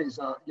of attorneys,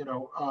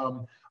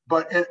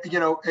 but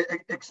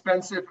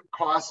expensive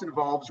costs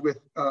involved with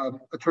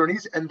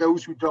attorneys and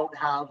those who don't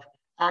have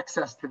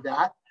access to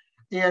that.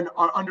 And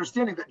our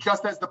understanding that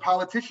just as the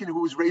politician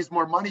who has raised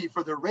more money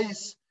for their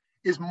race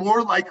is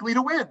more likely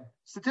to win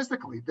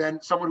statistically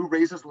than someone who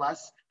raises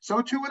less,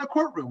 so too in a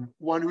courtroom,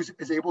 one who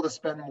is able to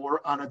spend more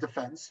on a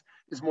defense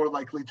is more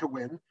likely to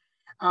win.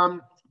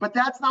 But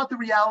that's not the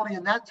reality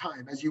in that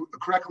time, as you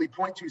correctly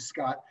point to,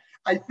 Scott.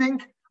 I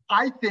think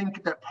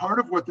that part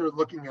of what they're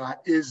looking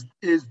at is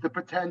the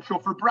potential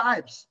for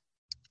bribes.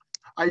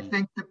 I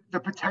think the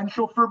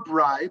potential for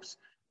bribes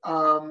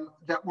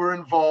that were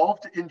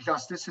involved in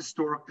justice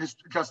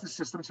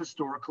systems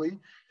historically,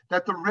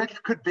 that the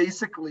rich could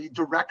basically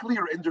directly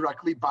or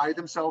indirectly buy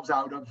themselves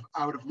out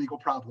of legal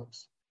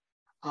problems.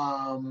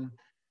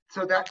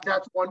 So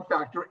that's one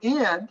factor.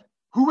 And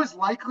who is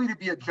likely to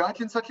be a judge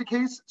in such a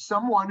case?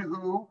 Someone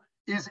who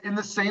is in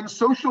the same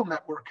social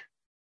network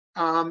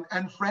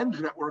and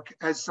friend network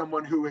as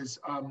someone who is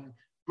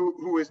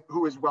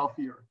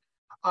wealthier.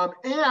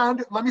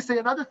 And let me say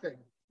another thing.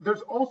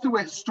 There's also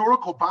a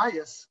historical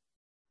bias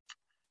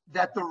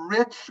that the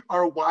rich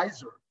are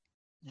wiser.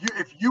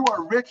 If you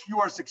are rich, you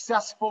are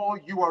successful,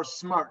 you are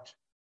smart.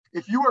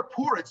 If you are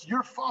poor, it's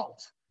your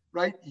fault,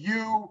 right?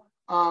 You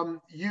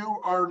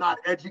are not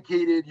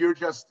educated. You're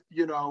just,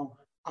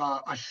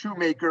 a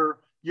shoemaker.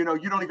 You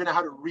don't even know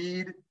how to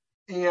read.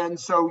 And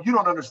so you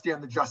don't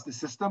understand the justice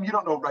system. You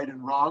don't know right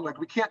and wrong. Like,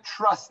 we can't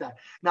trust that.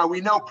 Now,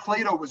 we know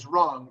Plato was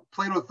wrong.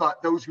 Plato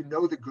thought those who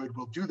know the good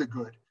will do the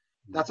good.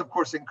 That's, of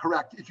course,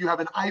 incorrect. If you have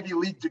an Ivy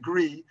League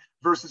degree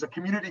versus a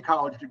community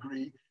college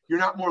degree, you're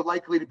not more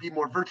likely to be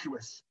more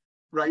virtuous,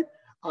 right?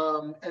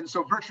 And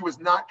so virtue is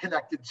not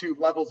connected to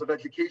levels of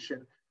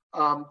education,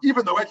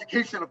 even though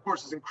education, of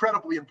course, is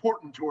incredibly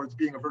important towards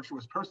being a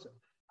virtuous person.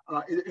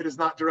 It is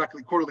not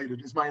directly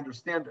correlated, is my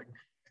understanding.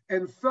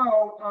 And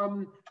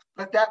so,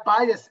 but that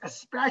bias,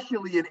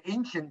 especially in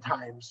ancient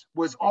times,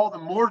 was all the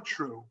more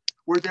true,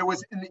 where there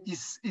was an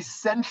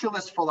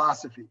essentialist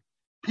philosophy.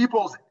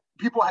 People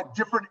had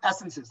different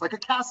essences, like a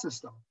caste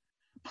system.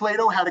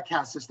 Plato had a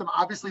caste system.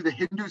 Obviously, the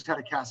Hindus had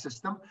a caste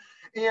system.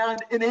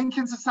 And in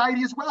ancient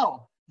society as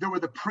well, there were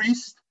the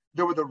priests,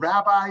 there were the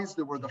rabbis,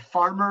 there were the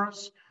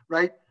farmers,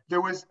 right? There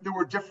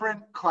were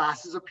different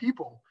classes of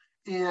people.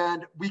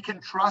 And we can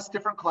trust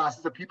different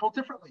classes of people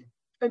differently.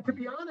 And to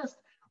be honest,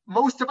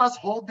 most of us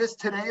hold this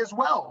today as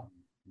well.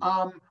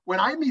 When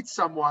I meet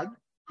someone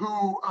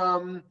who,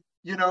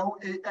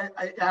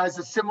 has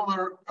a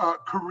similar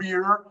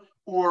career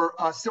or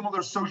a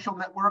similar social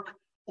network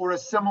or a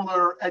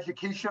similar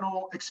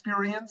educational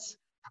experience,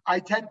 I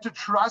tend to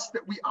trust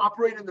that we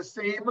operate in the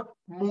same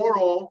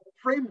moral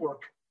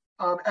framework,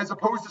 as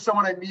opposed to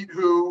someone I meet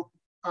who,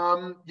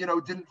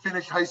 didn't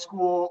finish high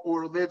school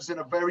or lives in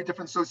a very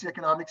different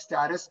socioeconomic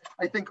status.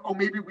 I think,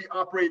 maybe we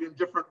operate in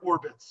different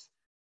orbits.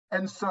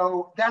 And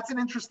so that's an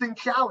interesting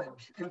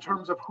challenge in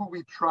terms of who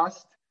we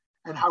trust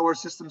and how our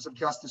systems of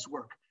justice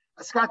work.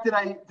 Scott, did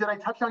I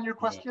touch on your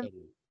question?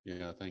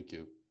 Yeah, thank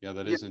you. Yeah,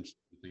 that is interesting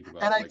to think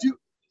about. And I do.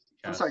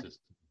 I'm sorry.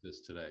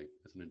 This today.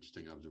 That's an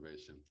interesting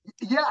observation.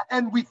 Yeah,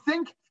 and we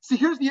think. See,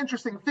 here's the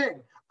interesting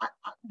thing.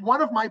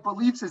 One of my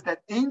beliefs is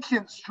that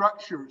ancient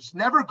structures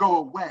never go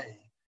away.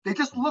 They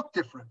just look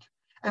different.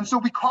 And so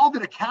we called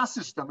it a caste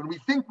system, and we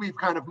think we've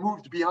kind of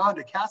moved beyond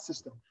a caste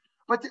system.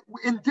 But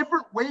in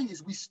different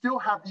ways, we still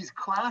have these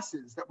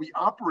classes that we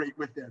operate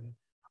within,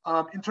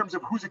 in terms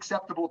of who's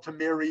acceptable to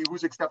marry,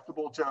 who's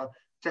acceptable to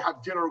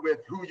have dinner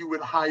with, who you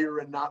would hire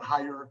and not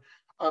hire.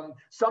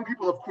 Some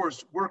people, of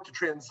course, work to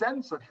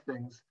transcend such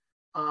things.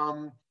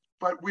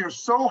 But we are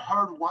so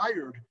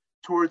hardwired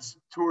towards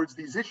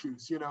these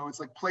issues. You know, it's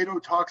like Plato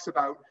talks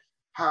about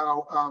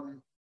how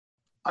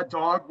a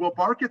dog will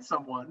bark at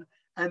someone,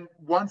 and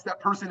once that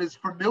person is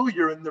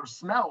familiar in their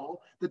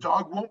smell, the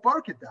dog won't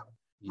bark at them,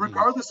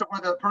 regardless of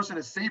whether that person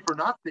is safe or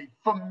not safe.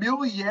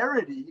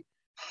 Familiarity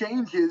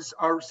changes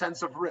our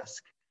sense of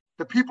risk.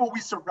 The people we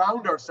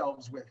surround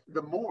ourselves with,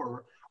 the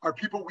more, are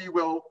people we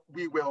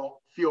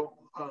will feel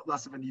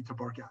less of a need to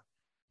bark at.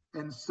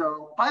 And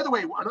so, by the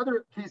way,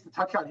 another case to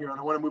touch on here, and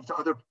I want to move to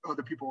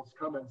other people's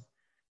comments,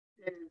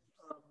 is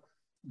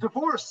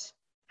divorce.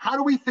 How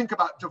do we think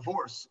about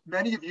divorce?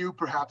 Many of you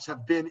perhaps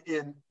have been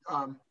in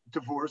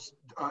divorce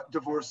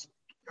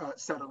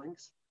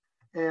settlings,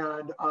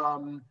 and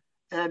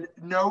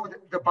know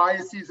the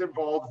biases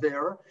involved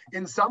there.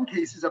 In some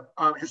cases,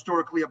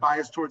 historically, a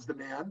bias towards the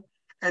man,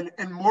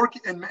 and more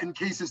in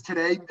cases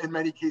today, in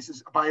many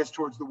cases, a bias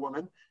towards the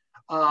woman.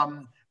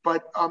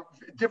 But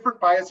different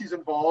biases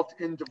involved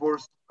in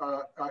divorce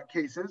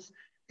cases,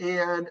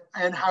 and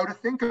how to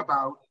think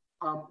about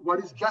what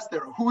is just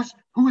there.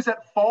 Who's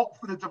at fault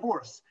for the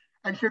divorce,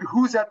 and should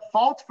who's at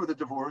fault for the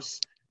divorce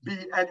be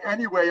in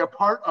any way a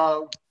part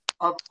of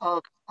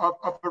a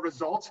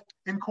result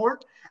in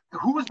court?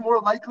 Who is more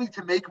likely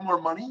to make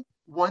more money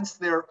once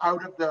they're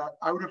out of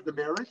the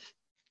marriage?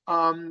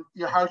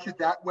 How should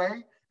that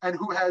weigh? And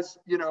who has,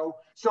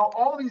 so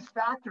all these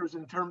factors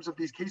in terms of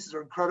these cases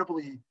are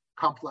incredibly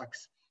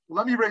complex.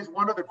 Let me raise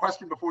one other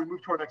question before we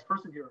move to our next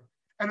person here.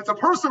 And it's a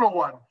personal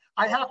one.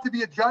 I have to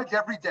be a judge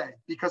every day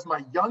because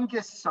my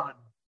youngest son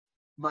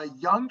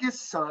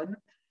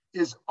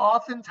is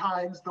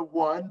oftentimes the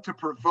one to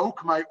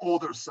provoke my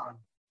older son.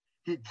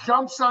 He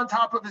jumps on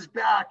top of his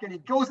back and he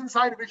goes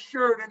inside of his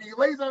shirt and he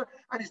lays on,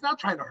 and he's not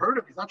trying to hurt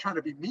him. He's not trying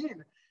to be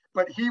mean,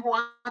 but he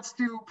wants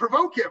to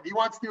provoke him. He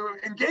wants to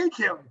engage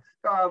him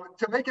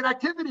to make an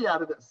activity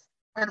out of this.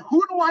 And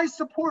who do I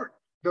support?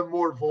 The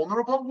more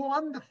vulnerable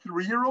one, the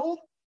 3-year-old,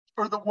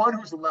 or the one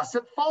who's less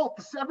at fault,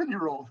 the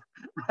 7-year-old,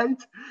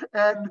 right?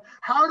 And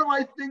how do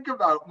I think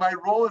about my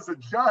role as a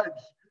judge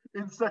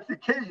in such a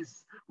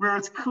case where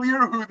it's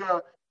clear who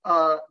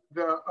I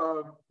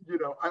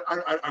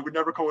would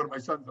never call one of my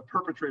sons the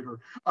perpetrator.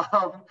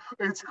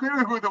 It's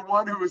clear who the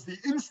one who is the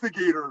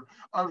instigator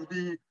of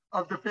the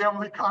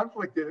family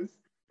conflict is,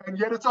 and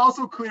yet it's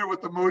also clear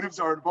what the motives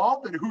are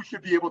involved and who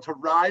should be able to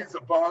rise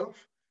above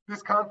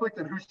this conflict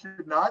and who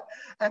should not.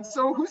 And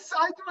so, whose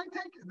side do I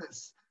take in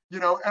this?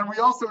 And we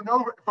also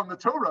know from the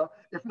Torah,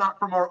 if not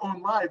from our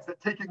own lives,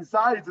 that taking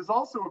sides is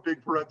also a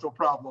big parental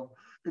problem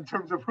in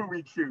terms of who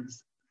we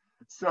choose.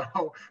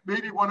 So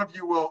maybe one of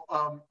you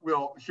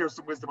will share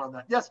some wisdom on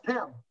that. Yes,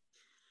 Pam.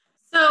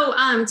 So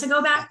to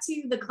go back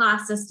to the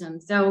class system.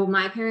 So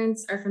my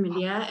parents are from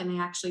India and they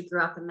actually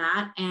grew up in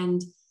that.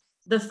 And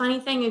the funny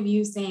thing of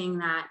you saying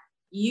that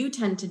you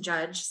tend to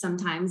judge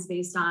sometimes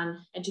based on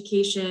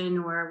education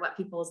or what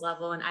people's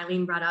level, and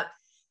Eileen brought up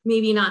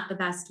maybe not the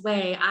best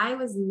way. I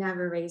was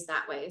never raised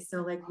that way.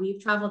 So like we've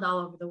traveled all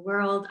over the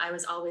world. I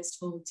was always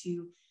told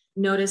to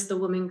notice the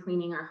woman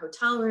cleaning our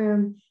hotel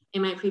room.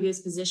 In my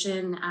previous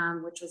position,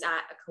 which was at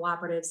a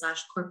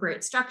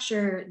cooperative/corporate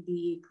structure,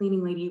 the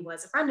cleaning lady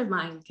was a friend of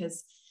mine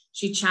because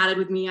she chatted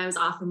with me. I was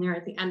often there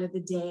at the end of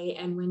the day.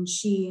 And when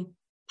she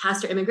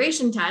passed her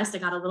immigration test, I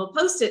got a little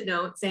Post-it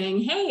note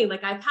saying, hey,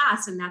 like I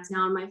passed, and that's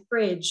now in my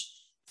fridge.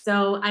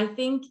 So I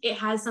think it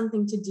has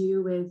something to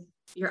do with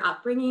your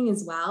upbringing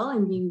as well,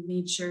 and being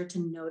made sure to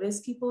notice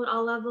people at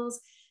all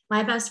levels.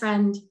 My best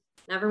friend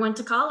never went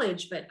to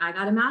college, but I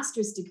got a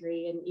master's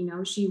degree,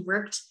 and she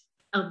worked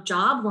a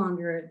job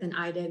longer than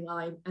I did while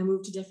I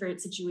moved to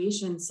different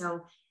situations.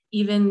 So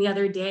even the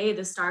other day,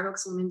 the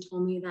Starbucks woman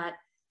told me that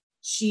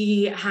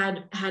she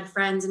had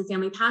friends and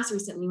family pass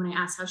recently when I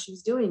asked how she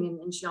was doing.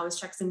 And she always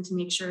checks in to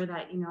make sure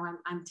that,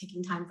 I'm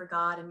taking time for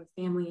God and with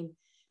family. And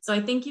so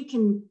I think you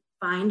can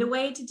find a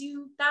way to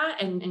do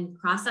that and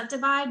cross that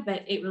divide,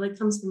 but it really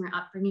comes from your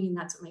upbringing. And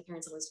that's what my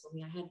parents always told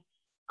me. I had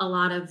a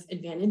lot of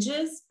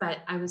advantages, but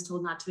I was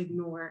told not to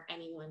ignore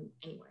anyone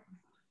anywhere.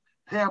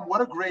 Pam,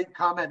 what a great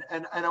comment.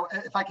 And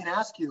if I can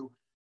ask you,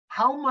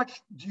 how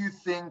much do you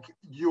think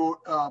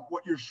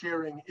what you're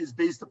sharing is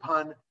based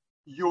upon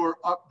your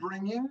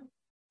upbringing?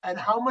 And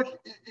how much,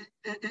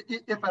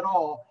 if at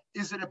all,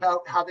 is it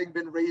about having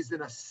been raised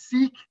in a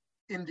Sikh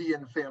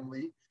Indian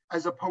family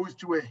as opposed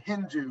to a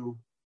Hindu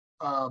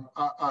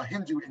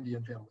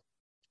Indian family?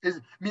 Is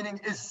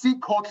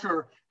Sikh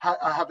culture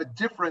have a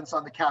difference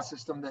on the caste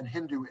system than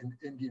Hindu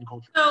Indian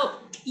culture? So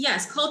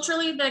yes,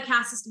 culturally the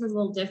caste system is a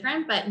little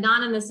different, but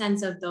not in the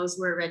sense of those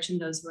who are rich and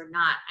those who are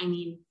not. I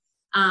mean,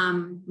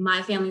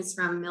 my family's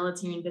from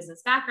military and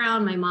business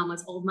background. My mom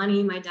was old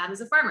money. My dad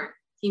was a farmer.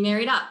 He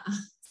married up.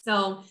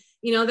 So,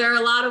 there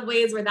are a lot of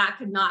ways where that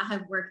could not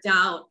have worked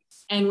out.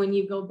 And when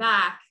you go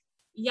back,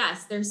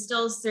 yes, there's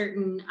still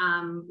certain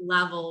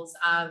levels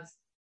of,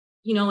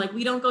 like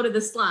we don't go to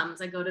the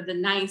slums. I go to the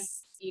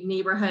nice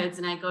neighborhoods,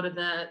 and I go to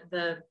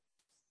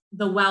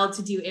the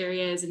well-to-do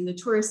areas and the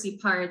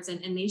touristy parts,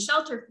 and they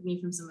shelter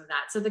me from some of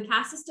that. So the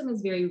caste system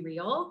is very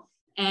real.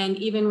 And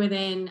even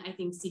within, I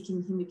think, Sikh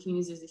and Hindu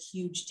communities, there's a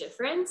huge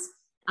difference.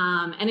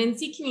 And in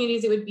Sikh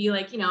communities, it would be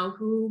like,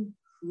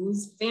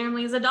 whose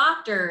family is a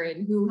doctor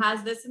and who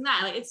has this and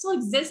that. Like, it still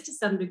exists to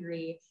some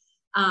degree.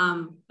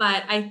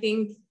 But I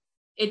think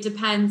it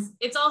depends.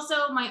 It's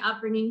also my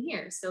upbringing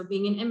here. So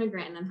being an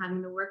immigrant and then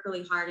having to work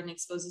really hard and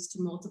expose us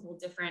to multiple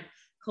different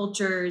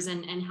cultures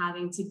and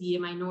having to be a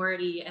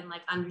minority and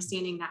like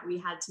understanding that we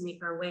had to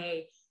make our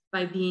way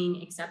by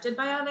being accepted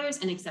by others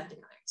and accepting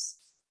others.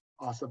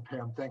 Awesome,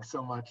 Pam. Thanks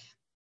so much.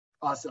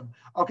 Awesome.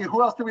 Okay,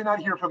 who else did we not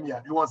hear from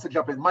yet? Who wants to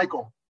jump in?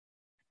 Michael.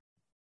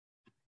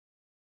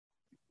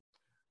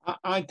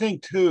 I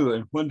think too,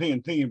 and one thing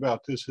I'm thinking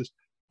about this is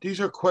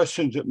these are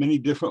questions at many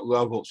different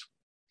levels.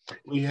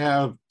 We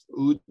have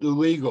the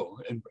legal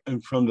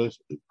and from the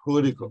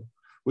political.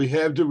 We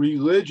have the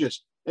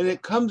religious, and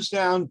it comes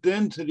down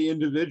then to the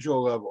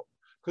individual level.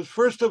 Because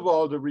first of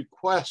all, the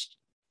request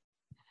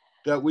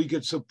that we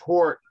could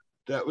support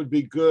that would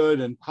be good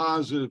and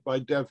positive by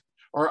def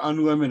are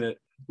unlimited.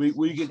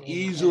 We could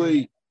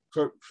easily,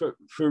 for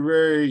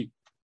very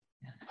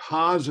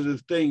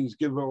positive things,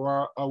 give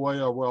away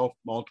our wealth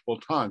multiple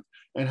times.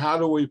 And how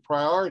do we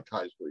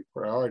prioritize?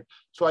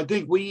 So I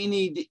think we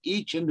need to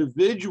each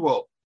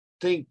individual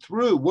think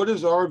through what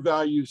is our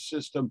value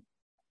system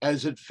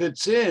as it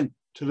fits in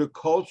to the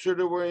culture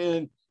that we're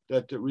in,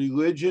 that the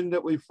religion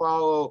that we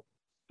follow,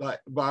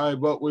 by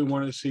what we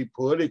want to see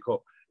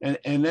political.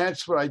 And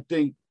that's what I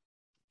think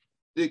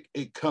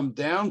it comes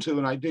down to.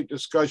 And I think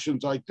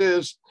discussions like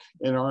this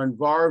and our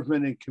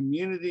involvement in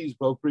communities,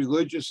 both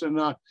religious and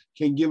not,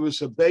 can give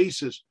us a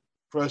basis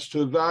for us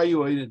to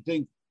evaluate and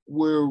think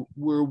where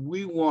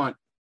we want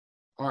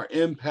our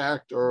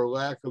impact or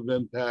lack of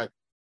impact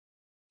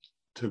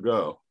to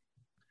go.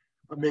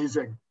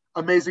 Amazing.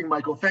 Amazing,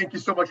 Michael. Thank you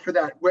so much for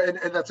that.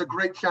 And that's a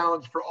great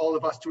challenge for all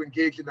of us to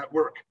engage in that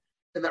work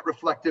and that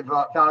reflective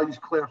values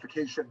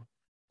clarification.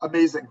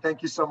 Amazing.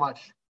 Thank you so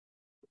much.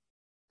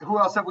 Who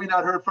else have we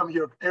not heard from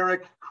here?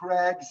 Eric,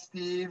 Craig,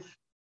 Steve.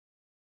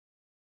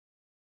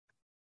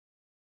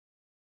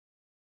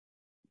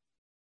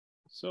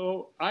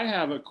 So I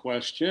have a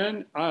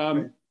question.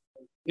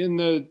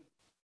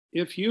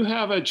 If you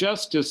have a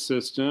justice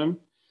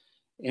system,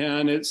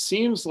 and it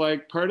seems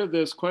like part of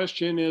this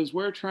question is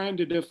we're trying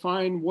to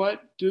define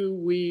what do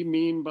we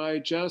mean by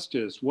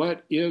justice?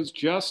 What is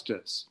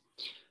justice?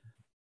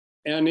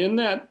 And in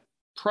that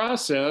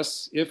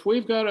process, if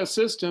we've got a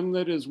system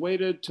that is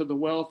weighted to the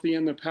wealthy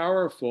and the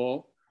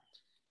powerful,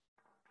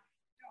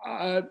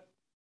 can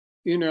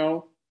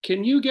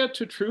you get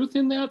to truth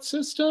in that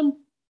system?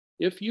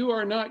 If you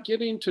are not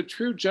getting to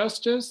true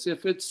justice,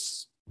 if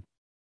it's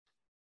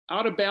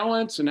out of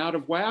balance and out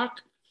of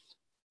whack,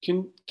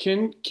 can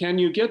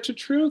you get to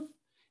truth?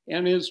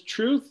 And is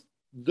truth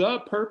the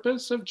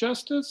purpose of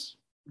justice?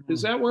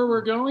 Is that where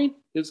we're going?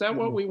 Is that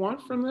what we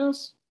want from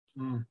this?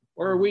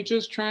 Or are we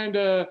just trying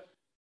to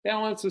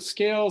balance the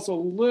scales a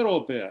little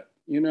bit,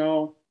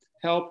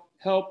 help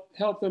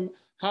them?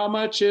 How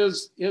much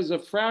is a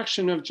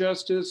fraction of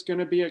justice going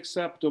to be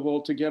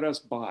acceptable to get us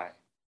by?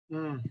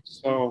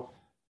 So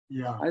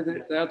yeah, I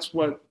think that's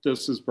what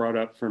this has brought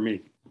up for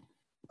me.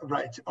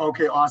 Right.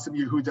 Okay. Awesome,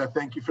 Yehuda.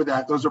 Thank you for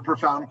that. Those are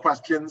profound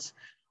questions.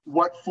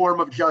 What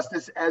form of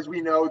justice? As we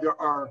know, there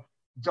are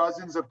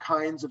dozens of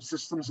kinds of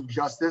systems of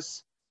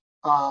justice,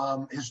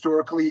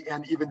 historically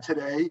and even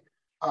today.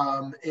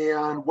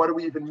 And what do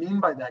we even mean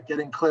by that?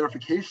 Getting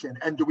clarification.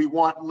 And do we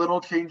want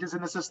little changes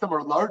in the system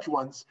or large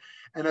ones?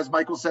 And as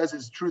Michael says,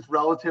 is truth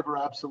relative or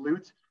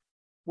absolute?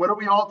 What are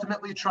we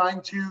ultimately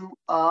trying to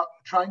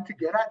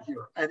get at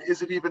here? And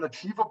is it even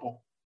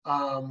achievable?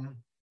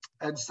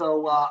 And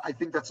so I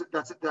think that's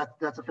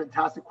a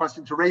fantastic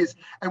question to raise.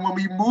 And when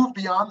we move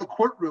beyond the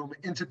courtroom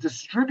into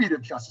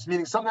distributive justice,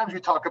 meaning sometimes we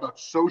talk about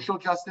social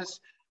justice,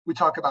 we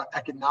talk about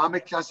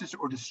economic justice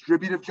or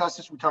distributive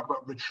justice, we talk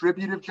about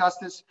retributive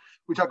justice,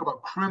 we talk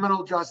about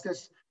criminal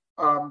justice,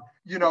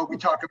 we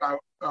talk about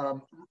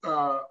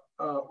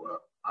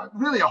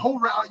really a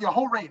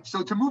whole range.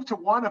 So to move to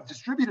one of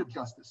distributive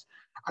justice,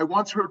 I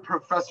once heard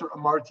Professor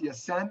Amartya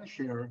Sen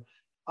share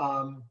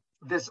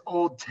this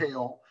old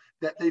tale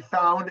that they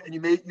found, and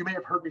you may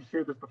have heard me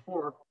share this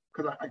before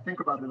because I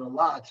think about it a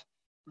lot,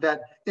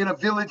 that in a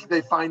village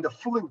they find a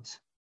flute.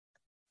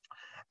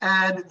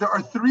 And there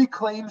are 3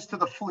 claims to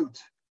the flute.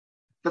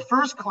 The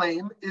first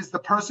claim is the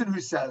person who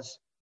says,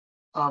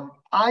 I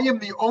am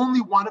the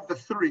only one of the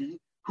 3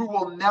 who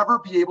will never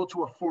be able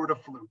to afford a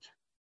flute,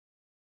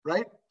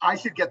 right? I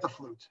should get the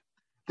flute.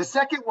 The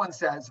second one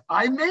says,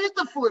 I made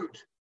the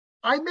flute.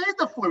 I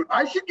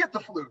should get the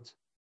flute.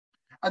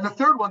 And the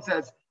third one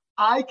says,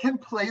 I can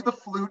play the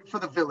flute for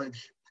the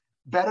village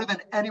better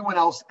than anyone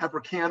else ever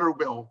can or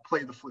will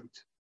play the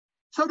flute.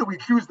 So do we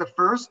choose the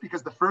first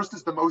because the first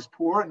is the most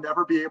poor and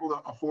never be able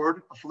to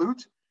afford a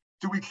flute?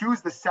 Do we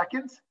choose the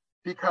second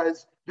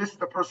because this is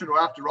the person who,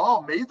 after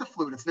all, made the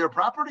flute? It's their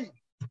property.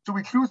 Do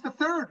we choose the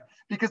third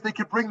because they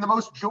could bring the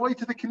most joy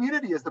to the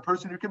community as the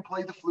person who can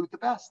play the flute the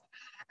best?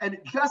 And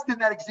just in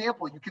that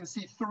example, you can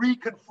see 3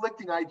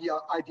 conflicting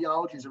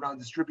ideologies around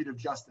distributive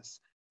justice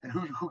and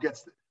who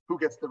gets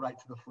the right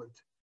to the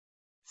flute.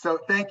 So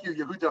thank you,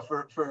 Yehuda,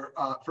 for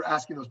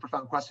asking those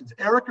profound questions.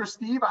 Eric or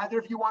Steve, either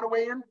of you want to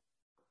weigh in?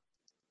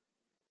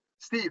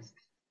 Steve.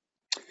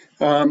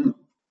 I'm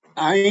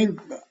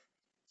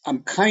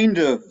kind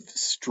of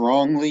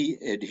strongly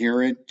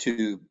adherent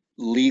to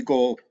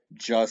legal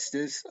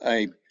justice.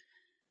 I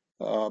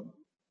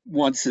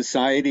want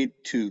society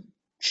to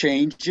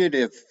change it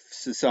if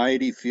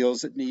society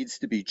feels it needs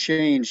to be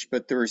changed,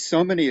 but there are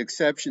so many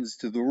exceptions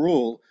to the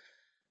rule.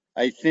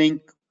 I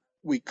think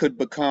we could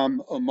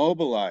become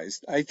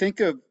immobilized. I think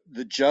of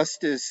the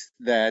justice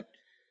that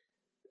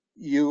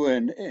you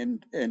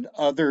and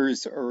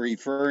others are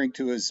referring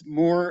to as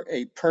more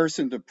a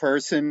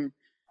person-to-person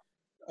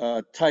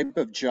type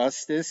of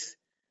justice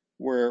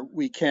where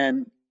we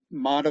can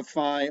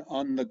modify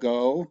on the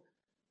go.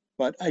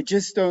 But I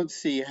just don't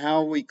see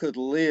how we could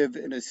live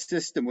in a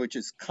system which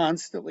is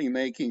constantly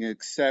making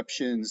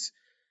exceptions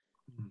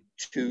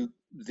to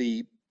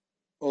the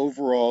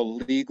overall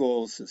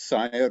legal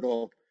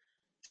societal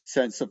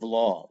sense of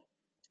law.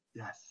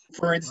 Yes.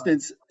 For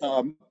instance,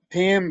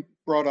 Pam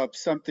brought up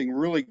something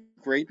really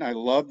great, and I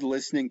loved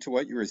listening to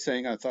what you were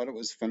saying. I thought it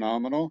was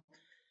phenomenal.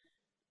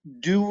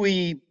 Do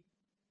we,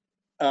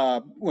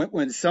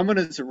 when someone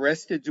is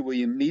arrested, do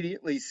we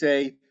immediately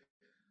say,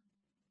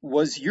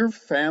 was your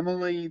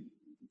family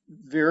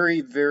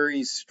very,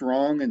 very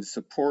strong and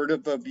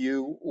supportive of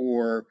you,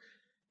 or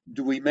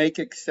do we make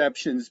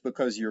exceptions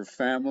because your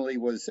family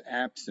was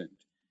absent?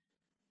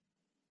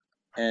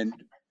 And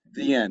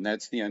the end,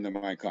 that's the end of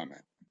my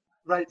comment.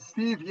 Right,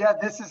 Steve, yeah,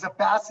 this is a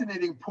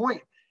fascinating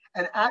point.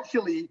 And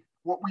actually,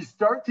 what we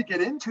start to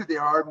get into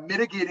there are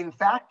mitigating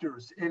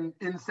factors in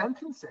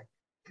sentencing.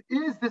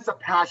 Is this a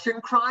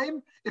passion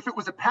crime? If it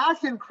was a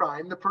passion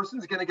crime, the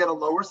person's going to get a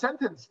lower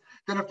sentence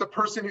than if the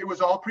person, it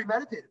was all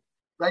premeditated,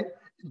 right?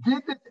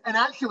 And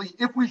actually,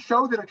 if we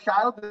show that a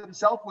child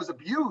himself was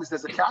abused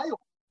as a child,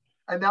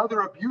 and now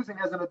they're abusing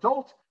as an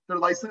adult, they're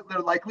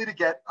likely to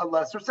get a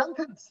lesser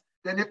sentence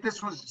than if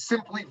this was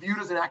simply viewed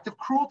as an act of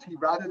cruelty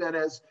rather than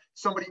as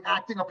somebody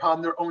acting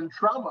upon their own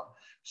trauma.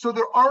 So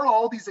there are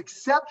all these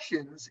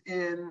exceptions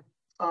in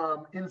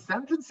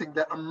sentencing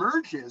that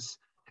emerges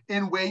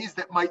in ways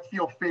that might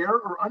feel fair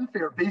or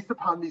unfair based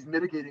upon these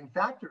mitigating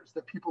factors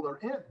that people are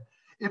in.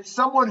 If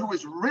someone who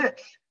is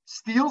rich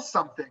steals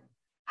something,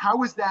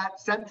 how is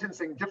that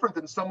sentencing different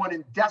than someone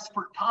in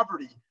desperate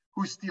poverty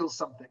who steals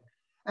something?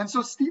 And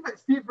so Steve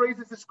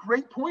raises this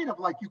great point of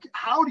like,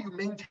 how do you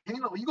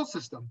maintain a legal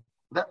system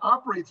that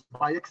operates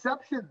by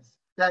exceptions,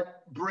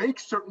 that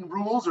breaks certain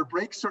rules or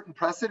breaks certain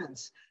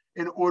precedents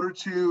in order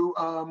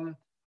to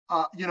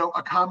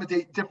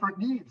accommodate different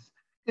needs?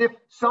 If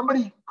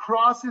somebody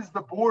crosses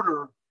the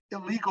border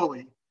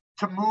illegally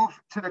to move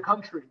to the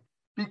country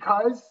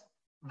because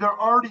they're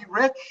already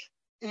rich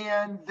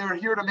and they're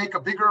here to make a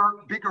bigger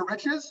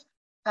riches,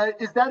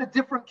 is that a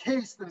different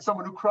case than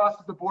someone who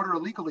crosses the border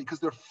illegally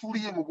because they're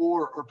fleeing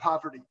war or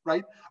poverty,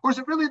 right? Or is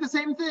it really the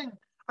same thing,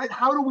 right?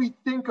 How do we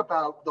think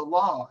about the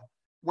law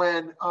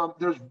when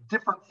there's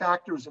different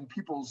factors in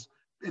people's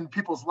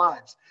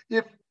lives?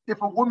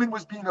 If a woman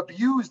was being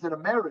abused in a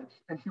marriage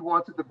and she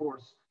wants a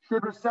divorce,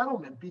 should her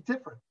settlement be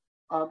different?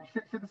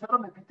 Should the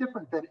settlement be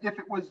different than if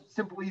it was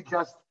simply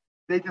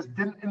they just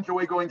didn't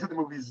enjoy going to the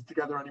movies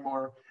together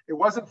anymore? It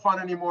wasn't fun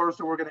anymore,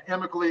 so we're going to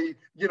amicably,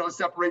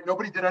 separate.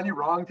 Nobody did any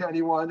wrong to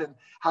anyone. And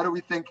how do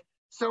we think?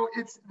 So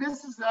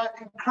this is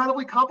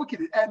incredibly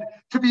complicated. And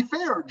to be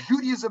fair,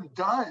 Judaism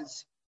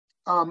does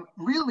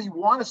really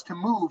want us to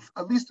move,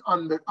 at least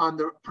on the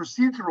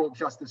procedural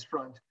justice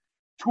front,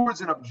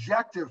 towards an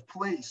objective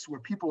place where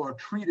people are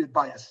treated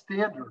by a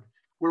standard,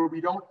 where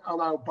we don't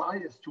allow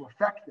bias to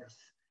affect this.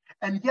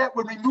 And yet,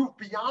 when we move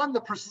beyond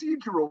the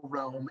procedural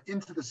realm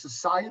into the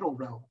societal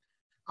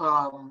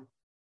realm,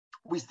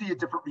 we see a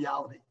different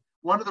reality.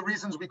 One of the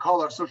reasons we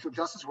call our social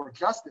justice work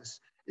justice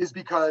is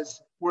because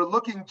we're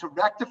looking to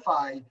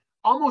rectify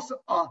almost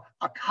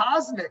a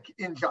cosmic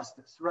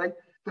injustice, right?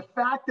 The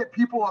fact that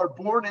people are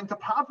born into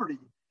poverty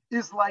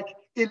is like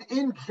an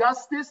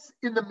injustice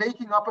in the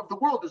making up of the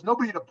world. There's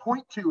nobody to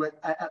point to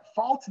at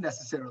fault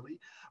necessarily,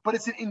 but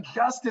it's an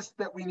injustice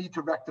that we need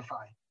to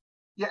rectify.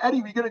 Yeah,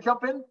 Eddie, were you going to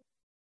jump in?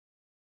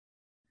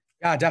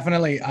 Yeah,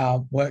 definitely.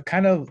 What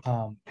kind of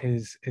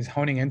is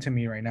honing into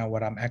me right now,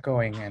 what I'm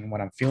echoing and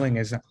what I'm feeling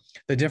is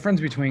the difference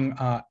between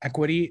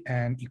equity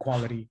and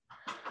equality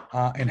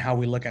in how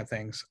we look at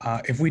things.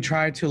 If we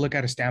try to look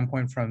at a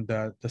standpoint from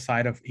the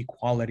side of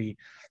equality,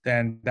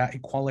 then that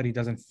equality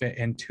doesn't fit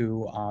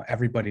into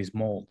everybody's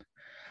mold.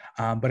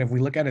 But if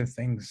we look at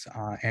things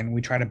and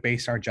we try to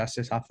base our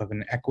justice off of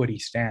an equity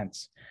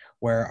stance,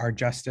 where our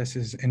justice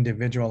is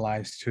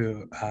individualized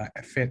to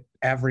fit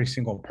every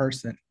single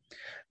person,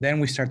 then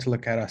we start to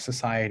look at a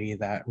society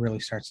that really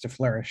starts to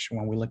flourish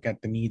when we look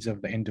at the needs of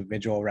the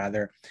individual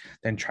rather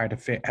than try to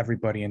fit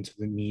everybody into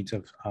the needs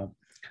of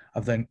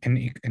an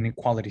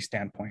equality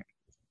standpoint.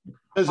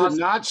 Does it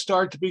not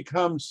start to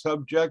become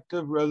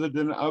subjective rather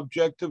than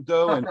objective,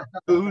 though? And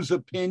whose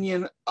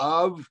opinion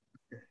of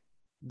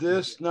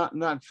this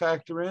not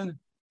factor in?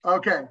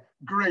 Okay,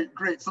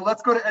 great. So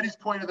let's go to Eddie's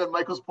point and then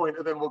Michael's point,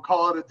 and then we'll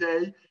call it a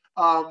day.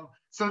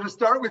 So to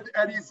start with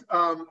Eddie's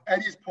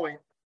point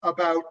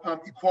about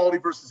equality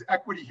versus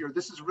equity here,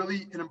 this is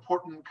really an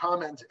important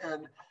comment.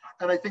 And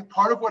I think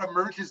part of what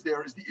emerges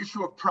there is the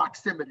issue of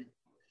proximity.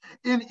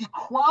 In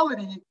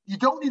equality, you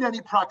don't need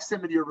any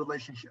proximity or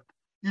relationship.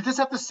 You just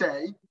have to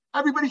say,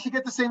 everybody should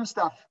get the same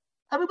stuff.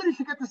 Everybody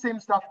should get the same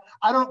stuff.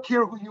 I don't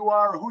care who you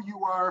are,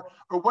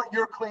 or what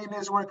your claim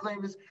is, or what your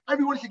claim is.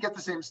 Everyone should get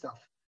the same stuff,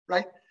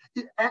 right?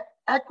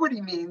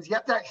 Equity means you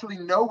have to actually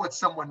know what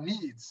someone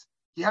needs.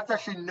 You have to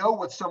actually know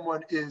what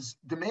someone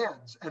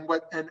demands and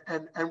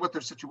what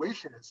their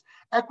situation is.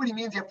 Equity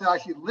means you have to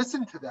actually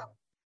listen to them.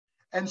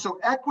 And so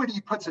equity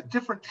puts a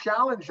different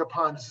challenge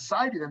upon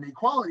society than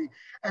equality.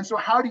 And so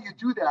how do you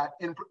do that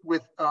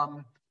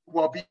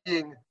while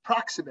being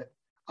proximate,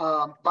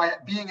 by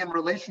being in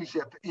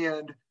relationship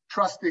and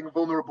trusting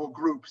vulnerable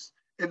groups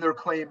in their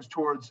claims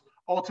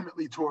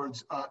ultimately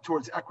towards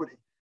equity?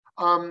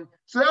 So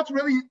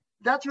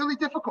that's really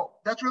difficult.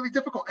 That's really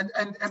difficult.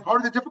 And part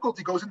of the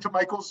difficulty goes into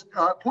Michael's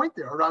point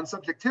there around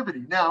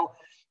subjectivity. Now,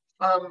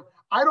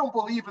 I don't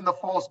believe in the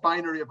false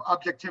binary of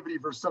objectivity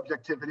versus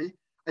subjectivity.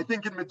 I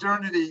think in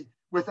modernity,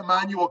 with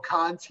Immanuel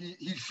Kant,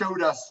 he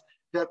showed us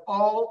that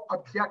all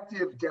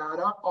objective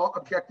data, all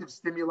objective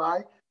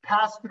stimuli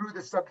pass through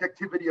the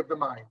subjectivity of the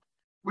mind,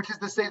 which is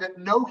to say that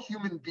no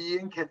human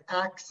being can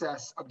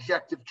access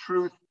objective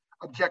truth,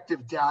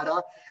 objective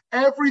data.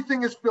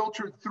 Everything is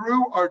filtered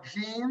through our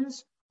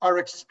genes, our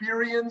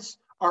experience,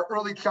 our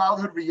early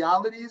childhood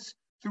realities,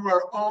 through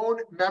our own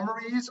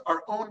memories,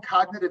 our own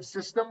cognitive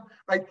system,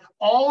 right?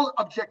 All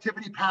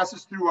objectivity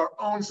passes through our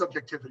own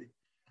subjectivity.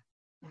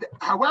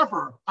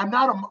 However, I'm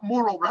not a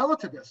moral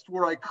relativist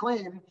where I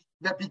claim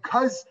that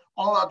because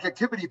all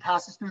objectivity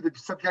passes through the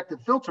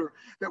subjective filter,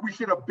 that we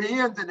should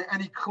abandon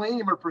any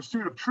claim or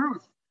pursuit of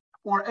truth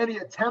or any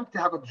attempt to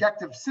have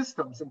objective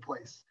systems in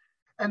place.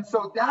 And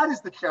so that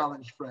is the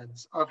challenge,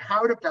 friends, of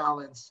how to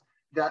balance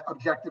that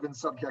objective and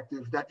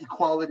subjective, that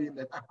equality and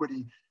that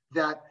equity,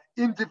 that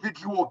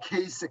individual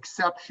case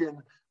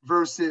exception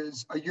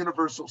versus a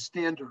universal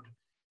standard.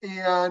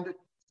 And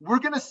we're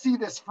going to see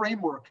this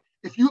framework.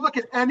 If you look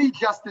at any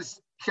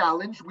justice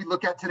challenge we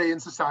look at today in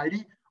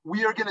society,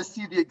 we are going to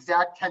see the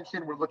exact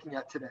tension we're looking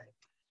at today.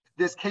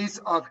 This case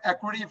of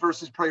equity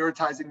versus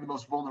prioritizing the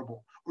most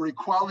vulnerable, or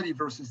equality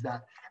versus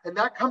that. And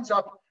that comes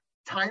up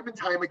time and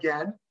time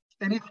again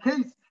in each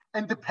case,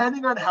 and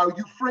depending on how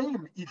you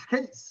frame each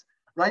case,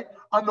 right?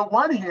 On the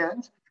one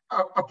hand,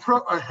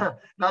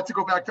 not to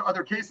go back to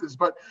other cases,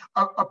 but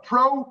a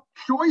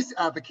pro-choice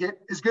advocate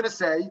is going to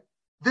say,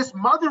 this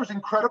mother is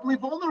incredibly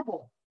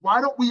vulnerable. Why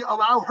don't we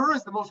allow her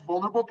as the most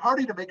vulnerable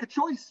party to make a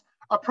choice?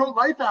 A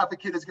pro-life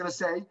advocate is going to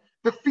say,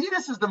 the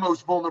fetus is the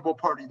most vulnerable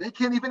party. They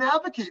can't even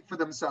advocate for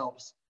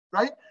themselves,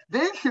 right?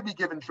 They should be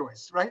given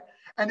choice, right?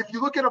 And if you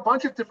look at a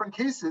bunch of different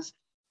cases,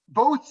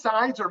 both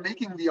sides are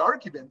making the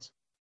argument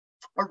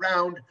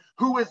around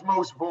who is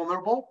most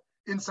vulnerable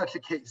in such a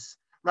case,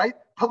 right?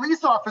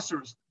 Police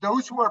officers,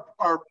 those who are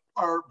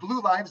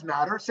Blue Lives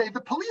Matter, say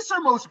the police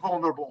are most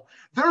vulnerable.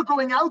 They're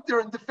going out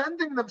there and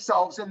defending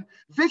themselves in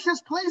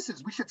vicious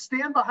places. We should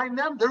stand behind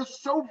them. They're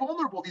so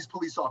vulnerable, these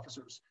police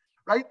officers,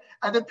 right?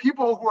 And then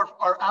people who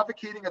are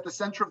advocating at the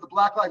center of the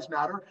Black Lives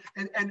Matter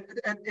and in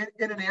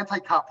an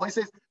anti-cop place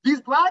says, these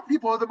Black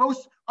people are the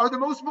most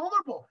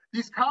vulnerable.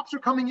 These cops are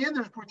coming in,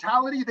 there's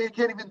brutality, they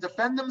can't even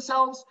defend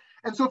themselves.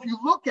 And so if you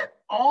look at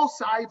all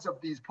sides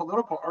of these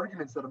political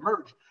arguments that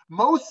emerge,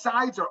 most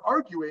sides are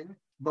arguing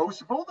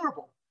most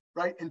vulnerable,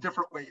 right, in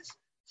different ways.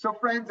 So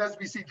friends, as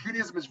we see,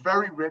 Judaism is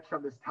very rich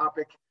on this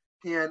topic,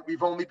 and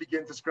we've only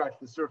begun to scratch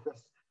the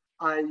surface.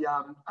 I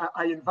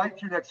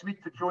invite you next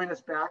week to join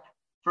us back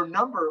for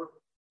number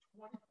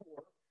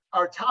 24.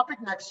 Our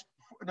topic next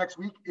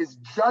week is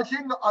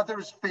judging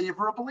others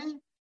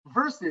favorably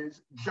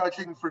versus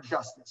judging for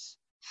justice.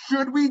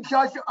 Should we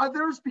judge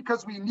others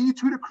because we need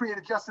to create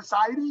a just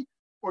society,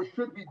 or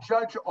should we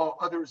judge all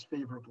others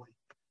favorably?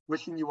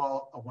 Wishing you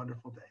all a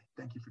wonderful day.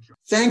 Thank you for joining.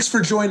 Thanks for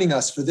joining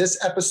us for this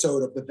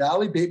episode of the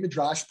Valley Beit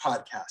Midrash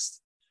podcast.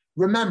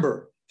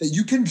 Remember that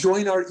you can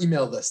join our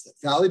email list at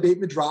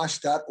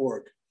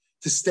valleybeitmidrash.org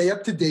to stay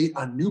up to date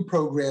on new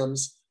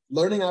programs,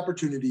 learning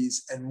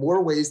opportunities, and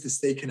more ways to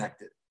stay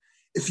connected.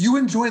 If you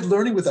enjoyed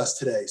learning with us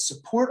today,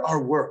 support our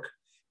work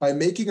by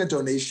making a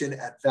donation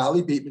at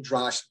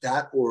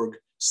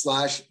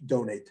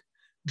valleybeitmidrash.org/donate.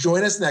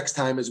 Join us next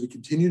time as we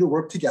continue to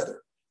work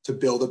together to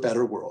build a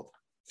better world.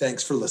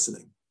 Thanks for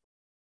listening.